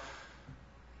about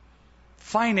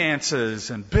finances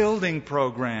and building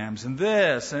programs and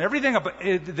this and everything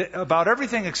about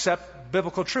everything except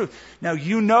biblical truth. Now,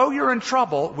 you know you're in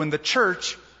trouble when the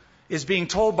church is being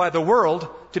told by the world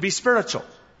to be spiritual.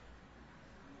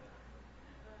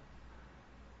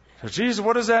 So, Jesus,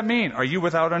 what does that mean? Are you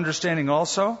without understanding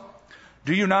also?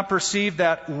 Do you not perceive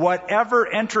that whatever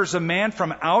enters a man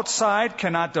from outside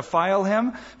cannot defile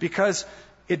him? Because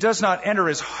it does not enter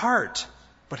his heart,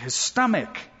 but his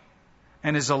stomach,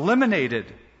 and is eliminated,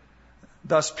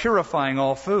 thus purifying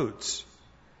all foods.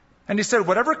 And he said,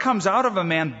 whatever comes out of a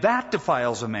man, that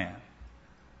defiles a man.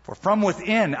 For from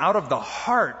within, out of the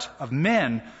heart of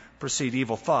men, proceed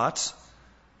evil thoughts,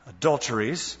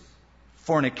 adulteries,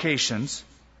 fornications,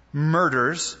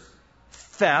 murders,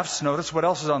 thefts. Notice what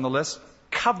else is on the list.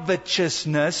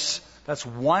 Covetousness, that's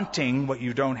wanting what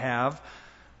you don't have,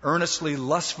 earnestly,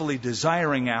 lustfully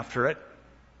desiring after it.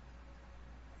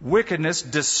 Wickedness,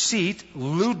 deceit,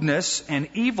 lewdness, and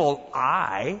evil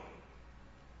eye.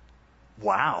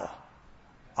 Wow.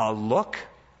 A look?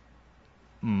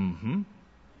 Mm-hmm.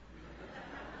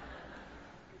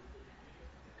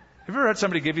 Have you ever had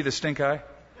somebody give you the stink eye?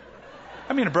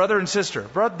 I mean, a brother and sister,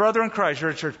 brother in Christ, you're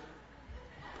at church.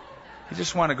 You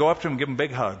just want to go up to him and give him a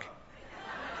big hug.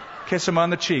 Kiss him on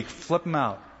the cheek, flip him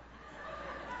out.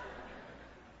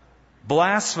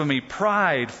 Blasphemy,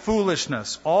 pride,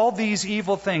 foolishness, all these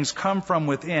evil things come from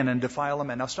within and defile a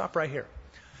man. Now stop right here.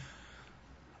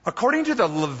 According to the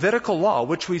Levitical law,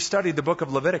 which we studied the book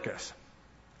of Leviticus,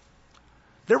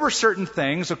 there were certain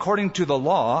things, according to the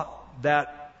law,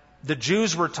 that the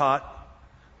Jews were taught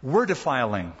were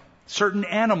defiling. Certain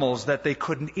animals that they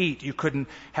couldn't eat. You couldn't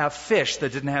have fish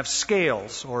that didn't have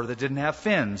scales or that didn't have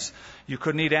fins. You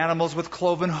couldn't eat animals with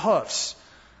cloven hoofs.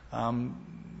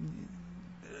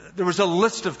 There was a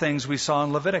list of things we saw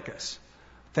in Leviticus,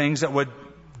 things that would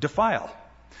defile.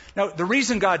 Now, the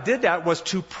reason God did that was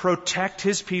to protect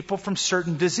His people from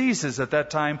certain diseases. At that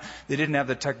time, they didn't have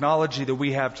the technology that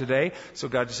we have today, so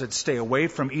God just said, stay away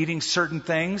from eating certain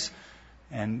things,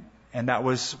 and that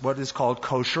was what is called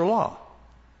kosher law.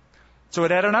 So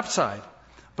it had an upside,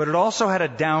 but it also had a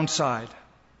downside.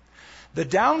 The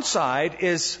downside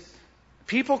is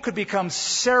people could become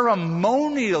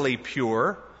ceremonially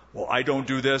pure. Well, I don't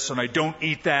do this, and I don't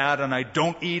eat that, and I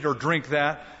don't eat or drink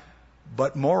that,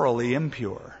 but morally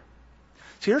impure.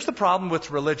 So here's the problem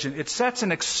with religion. It sets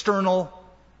an external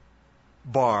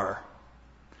bar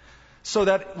so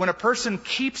that when a person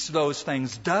keeps those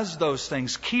things, does those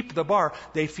things, keep the bar,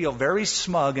 they feel very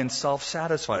smug and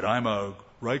self-satisfied. I'm a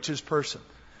righteous person.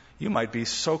 You might be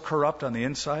so corrupt on the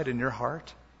inside in your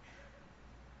heart.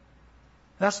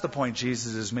 That's the point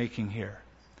Jesus is making here.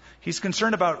 He's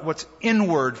concerned about what's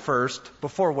inward first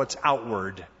before what's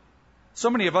outward. So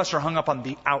many of us are hung up on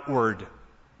the outward.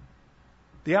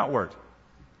 The outward.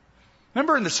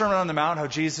 Remember in the Sermon on the Mount how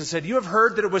Jesus said, you have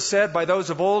heard that it was said by those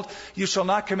of old, you shall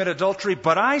not commit adultery,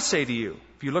 but I say to you,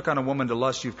 if you look on a woman to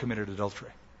lust, you've committed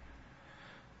adultery.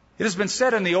 It has been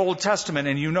said in the Old Testament,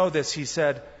 and you know this, He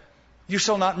said, you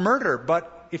shall not murder,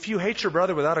 but if you hate your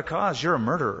brother without a cause, you're a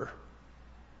murderer.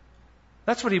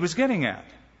 That's what He was getting at.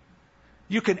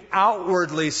 You can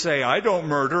outwardly say, I don't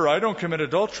murder, I don't commit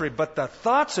adultery, but the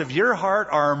thoughts of your heart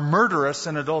are murderous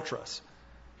and adulterous.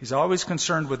 He's always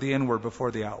concerned with the inward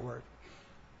before the outward.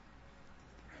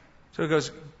 So He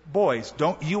goes, boys,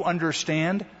 don't you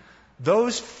understand?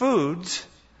 Those foods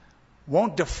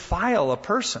won't defile a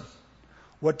person.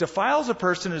 What defiles a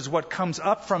person is what comes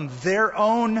up from their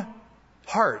own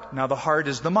heart. Now the heart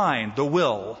is the mind, the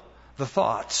will, the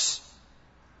thoughts.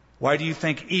 Why do you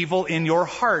think evil in your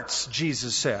hearts,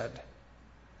 Jesus said?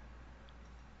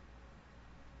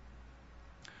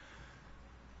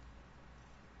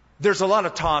 There's a lot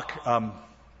of talk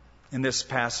in this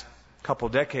past couple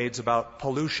decades about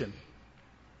pollution.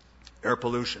 Air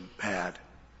pollution, bad.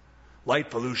 Light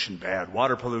pollution, bad.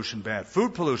 Water pollution, bad.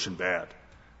 Food pollution, bad.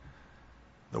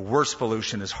 The worst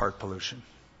pollution is heart pollution.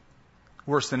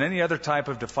 Worse than any other type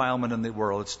of defilement in the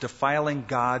world. It's defiling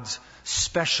God's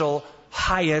special,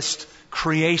 highest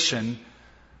creation,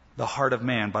 the heart of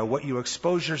man, by what you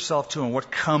expose yourself to and what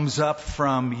comes up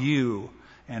from you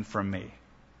and from me.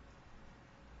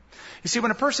 You see,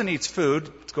 when a person eats food,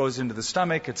 it goes into the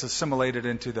stomach, it's assimilated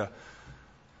into the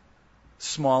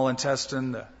small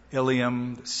intestine, the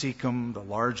ileum, the cecum, the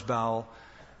large bowel,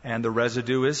 and the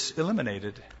residue is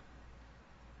eliminated.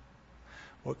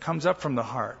 What comes up from the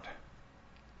heart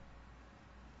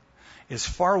is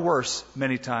far worse,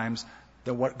 many times,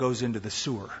 than what goes into the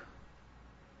sewer.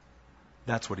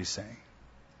 That's what he's saying.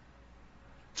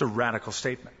 It's a radical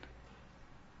statement.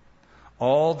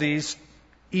 All these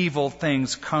evil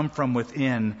things come from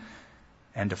within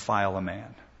and defile a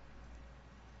man.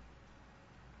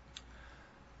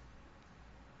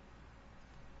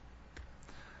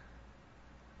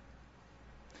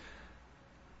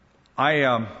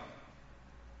 I've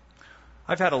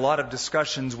had a lot of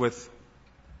discussions with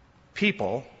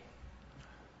people,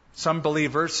 some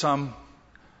believers, some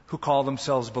who call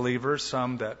themselves believers,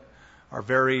 some that are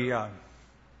very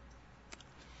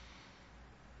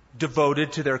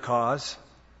devoted to their cause,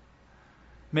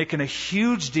 making a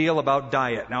huge deal about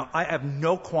diet. Now, I have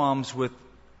no qualms with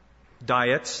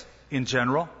diets in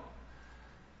general,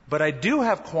 but I do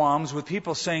have qualms with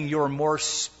people saying you're more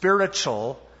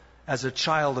spiritual as a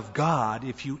child of God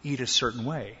if you eat a certain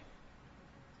way.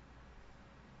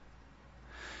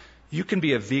 You can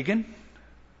be a vegan,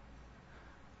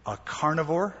 a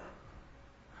carnivore,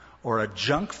 or a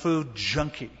junk food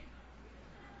junkie,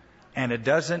 and it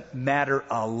doesn't matter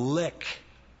a lick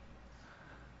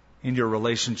in your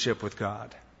relationship with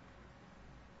God.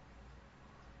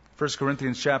 1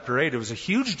 Corinthians chapter 8, it was a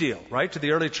huge deal, right, to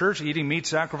the early church, eating meat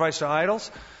sacrificed to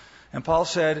idols. And Paul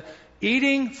said,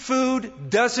 eating food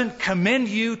doesn't commend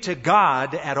you to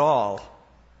God at all.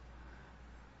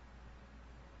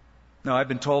 Now, I've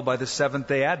been told by the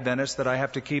Seventh-day Adventists that I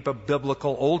have to keep a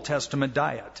biblical Old Testament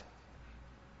diet.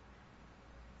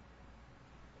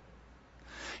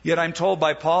 Yet I'm told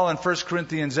by Paul in 1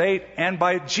 Corinthians 8 and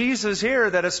by Jesus here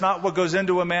that it's not what goes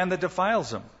into a man that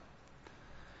defiles him.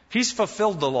 He's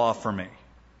fulfilled the law for me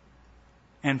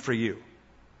and for you.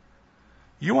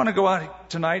 You want to go out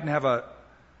tonight and have a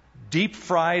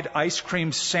deep-fried ice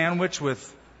cream sandwich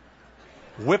with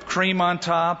whipped cream on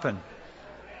top and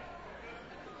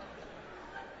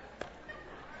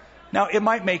now, it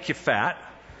might make you fat.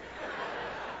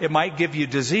 It might give you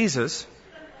diseases.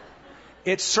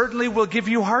 It certainly will give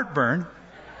you heartburn.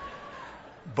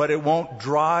 But it won't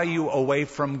draw you away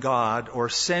from God or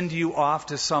send you off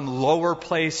to some lower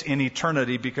place in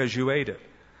eternity because you ate it.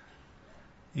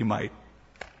 You might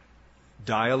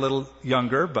die a little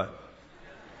younger, but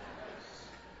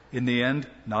in the end,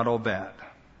 not all bad.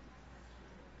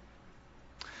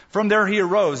 From there he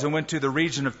arose and went to the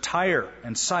region of Tyre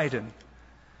and Sidon.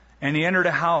 And he entered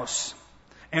a house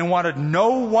and wanted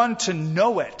no one to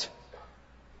know it.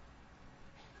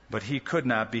 But he could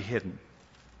not be hidden.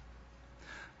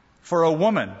 For a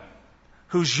woman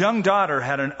whose young daughter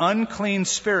had an unclean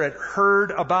spirit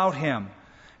heard about him,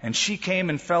 and she came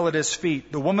and fell at his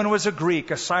feet. The woman was a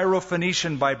Greek, a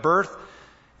Syrophoenician by birth,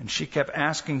 and she kept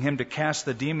asking him to cast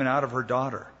the demon out of her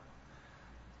daughter.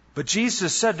 But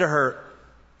Jesus said to her,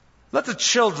 let the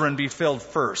children be filled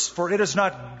first, for it is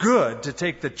not good to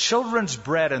take the children's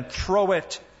bread and throw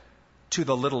it to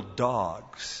the little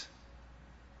dogs.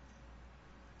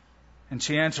 And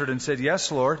she answered and said, yes,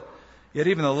 Lord, yet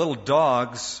even the little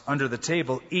dogs under the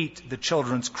table eat the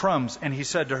children's crumbs. And he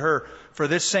said to her, for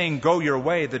this saying, go your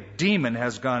way, the demon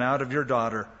has gone out of your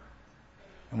daughter.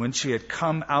 And when she had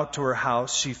come out to her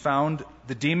house, she found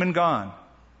the demon gone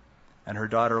and her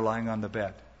daughter lying on the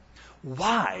bed.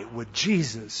 Why would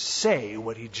Jesus say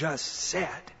what he just said?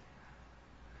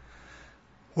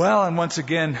 Well, and once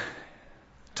again,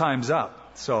 time's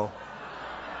up. So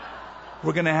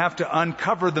we're going to have to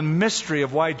uncover the mystery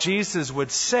of why Jesus would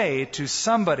say to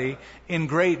somebody in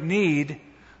great need,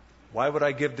 why would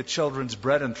I give the children's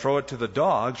bread and throw it to the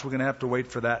dogs? We're going to have to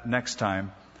wait for that next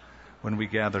time when we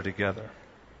gather together.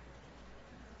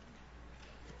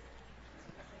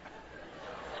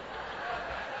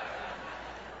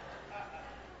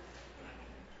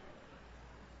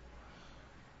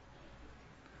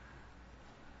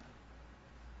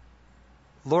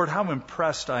 Lord, how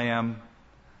impressed I am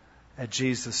at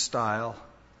Jesus' style,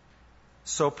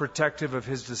 so protective of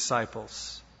his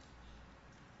disciples,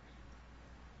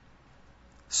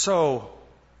 so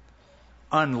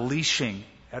unleashing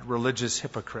at religious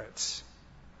hypocrites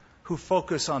who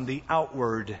focus on the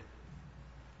outward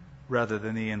rather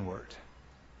than the inward,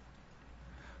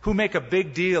 who make a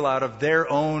big deal out of their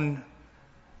own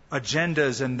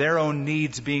agendas and their own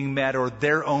needs being met or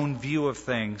their own view of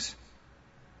things,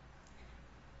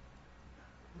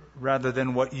 rather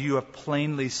than what you have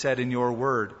plainly said in your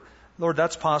word. Lord,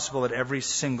 that's possible at every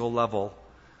single level.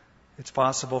 It's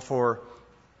possible for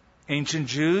ancient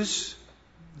Jews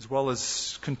as well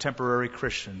as contemporary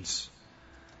Christians.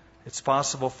 It's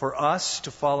possible for us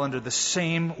to fall under the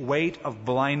same weight of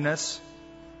blindness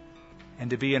and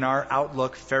to be in our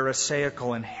outlook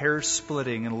pharisaical and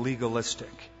hair-splitting and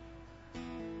legalistic.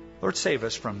 Lord, save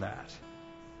us from that.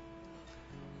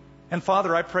 And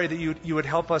Father, I pray that you would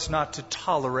help us not to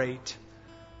tolerate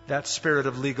that spirit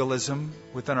of legalism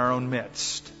within our own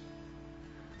midst,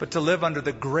 but to live under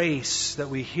the grace that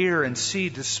we hear and see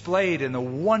displayed in the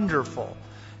wonderful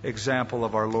example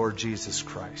of our Lord Jesus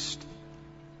Christ.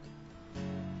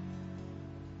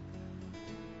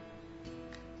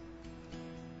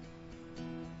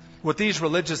 What these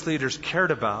religious leaders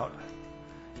cared about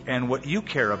and what you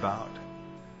care about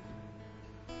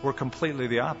were completely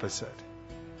the opposite.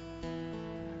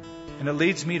 And it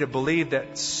leads me to believe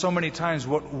that so many times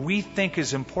what we think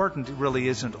is important really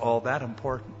isn't all that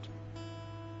important.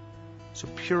 So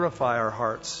purify our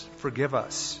hearts. Forgive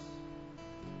us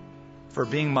for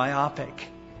being myopic.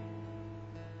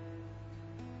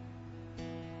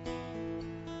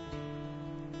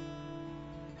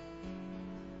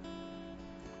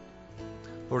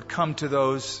 Lord, come to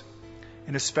those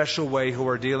in a special way who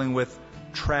are dealing with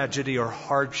tragedy or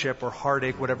hardship or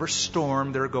heartache, whatever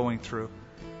storm they're going through.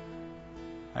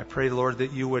 I pray, Lord,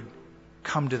 that you would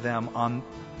come to them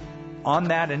on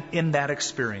that and in that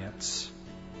experience.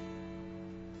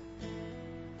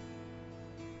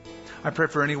 I pray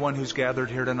for anyone who's gathered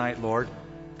here tonight, Lord,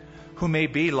 who may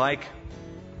be like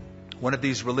one of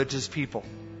these religious people.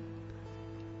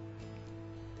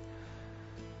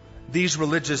 These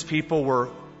religious people were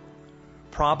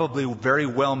probably very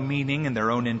well-meaning in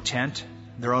their own intent,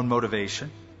 their own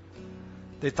motivation.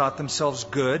 They thought themselves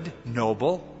good,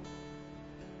 noble,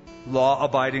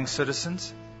 law-abiding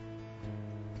citizens.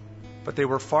 But they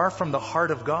were far from the heart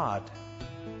of God.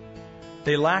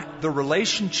 They lacked the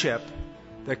relationship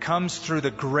that comes through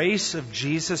the grace of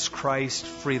Jesus Christ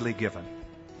freely given.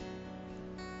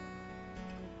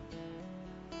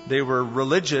 They were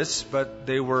religious, but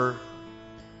they were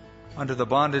under the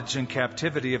bondage and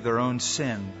captivity of their own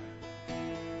sin.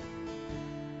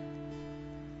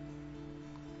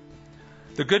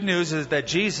 The good news is that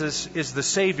Jesus is the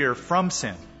Savior from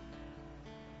sin.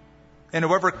 And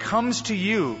whoever comes to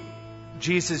you,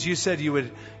 Jesus, you said you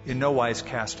would in no wise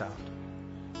cast out.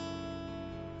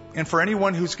 And for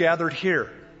anyone who's gathered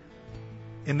here,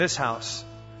 in this house,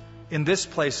 in this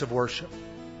place of worship,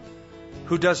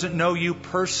 who doesn't know you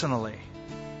personally,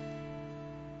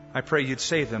 I pray you'd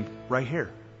save them right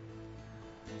here.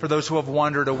 For those who have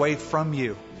wandered away from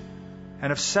you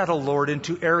and have settled, Lord,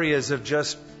 into areas of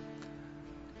just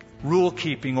rule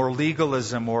keeping or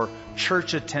legalism or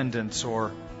church attendance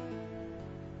or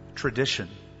tradition,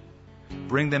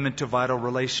 bring them into vital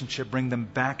relationship, bring them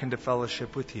back into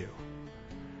fellowship with you.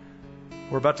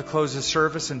 We're about to close the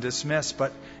service and dismiss,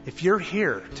 but if you're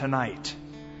here tonight,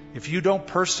 if you don't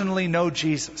personally know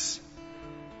Jesus,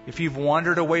 if you've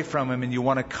wandered away from Him and you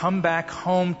want to come back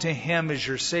home to Him as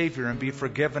your Savior and be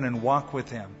forgiven and walk with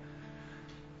Him,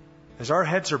 as our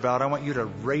heads are bowed, I want you to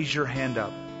raise your hand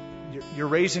up. Your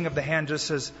raising of the hand just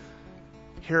says,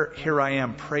 here I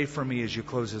am, pray for me as you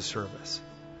close this service.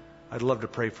 I'd love to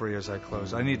pray for you as I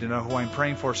close. I need to know who I'm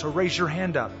praying for, so raise your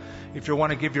hand up if you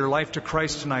want to give your life to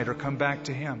Christ tonight or come back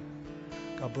to Him.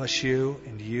 God bless you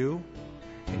and you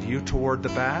and you toward the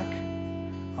back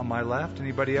on my left.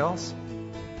 Anybody else?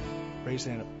 Raise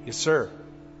your hand up. Yes, sir.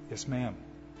 Yes, ma'am.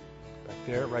 Back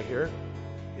there, right here.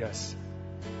 Yes.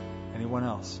 Anyone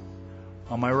else?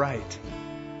 On my right.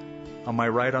 On my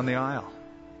right on the aisle.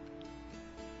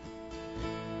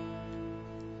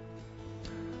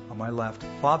 On my left.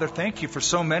 Father, thank you for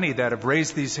so many that have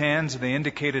raised these hands and they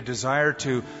indicate a desire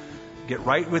to get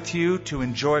right with you, to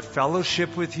enjoy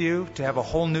fellowship with you, to have a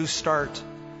whole new start,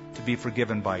 to be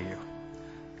forgiven by you.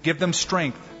 Give them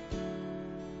strength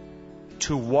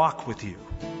to walk with you.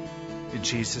 In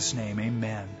Jesus' name,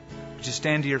 amen. Would you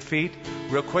stand to your feet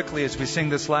real quickly as we sing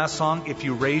this last song? If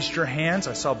you raised your hands,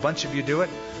 I saw a bunch of you do it.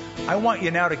 I want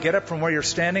you now to get up from where you're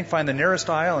standing, find the nearest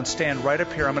aisle, and stand right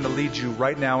up here. I'm going to lead you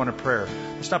right now in a prayer.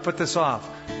 Let's not put this off.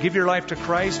 Give your life to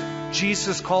Christ.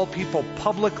 Jesus called people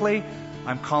publicly.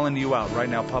 I'm calling you out right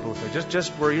now publicly.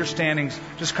 Just where you're standing,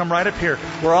 just come right up here.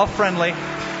 We're all friendly.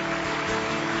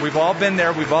 We've all been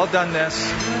there. We've all done this.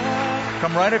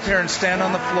 Come right up here and stand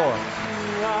on the floor.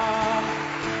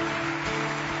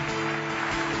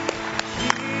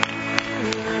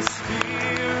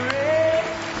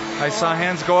 I saw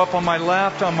hands go up on my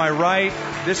left, on my right.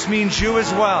 This means you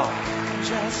as well.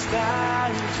 Just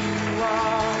as you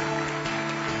are.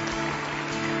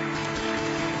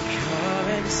 Come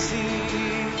and see.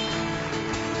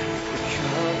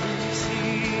 Come and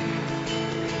see.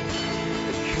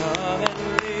 Come and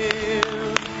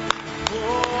live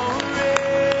forever.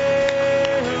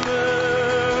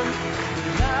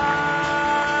 Life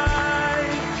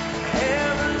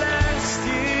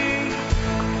everlasting.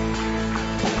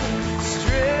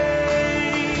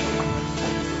 Strength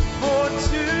for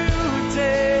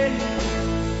today.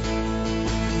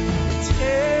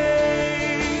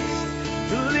 Taste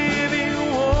the living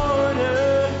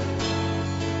water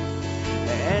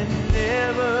and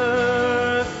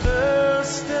never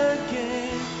thirst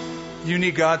again. You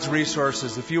need God's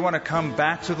resources. If you want to come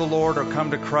back to the Lord or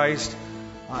come to Christ,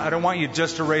 I don't want you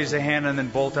just to raise a hand and then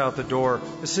bolt out the door.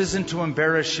 This isn't to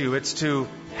embarrass you. It's to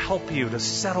help you to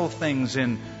settle things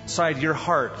inside your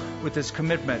heart with this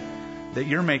commitment that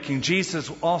you're making.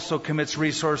 Jesus also commits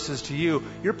resources to you.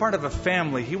 You're part of a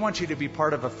family. He wants you to be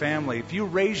part of a family. If you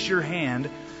raise your hand,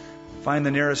 find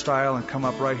the nearest aisle and come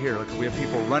up right here. Look, we have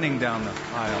people running down the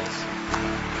aisles.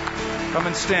 Come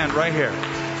and stand right here.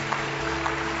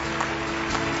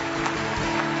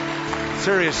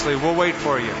 Seriously, we'll wait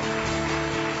for you.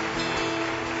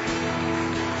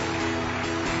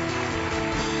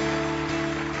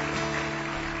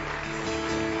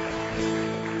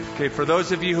 Okay, for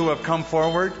those of you who have come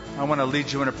forward, I want to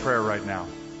lead you in a prayer right now.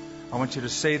 I want you to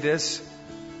say this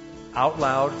out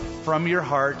loud from your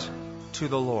heart to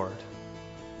the Lord.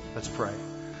 Let's pray.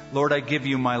 Lord, I give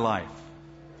you my life.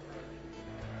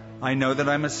 I know that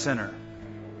I'm a sinner.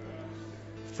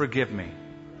 Forgive me.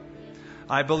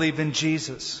 I believe in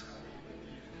Jesus,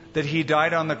 that He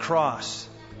died on the cross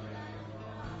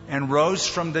and rose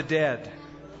from the dead.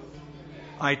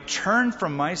 I turn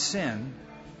from my sin.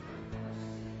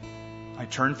 I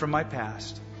turn from my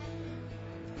past.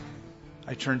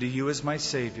 I turn to you as my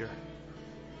Savior.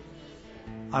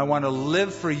 I want to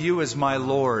live for you as my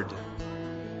Lord.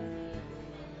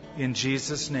 In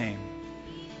Jesus' name.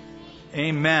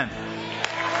 Amen.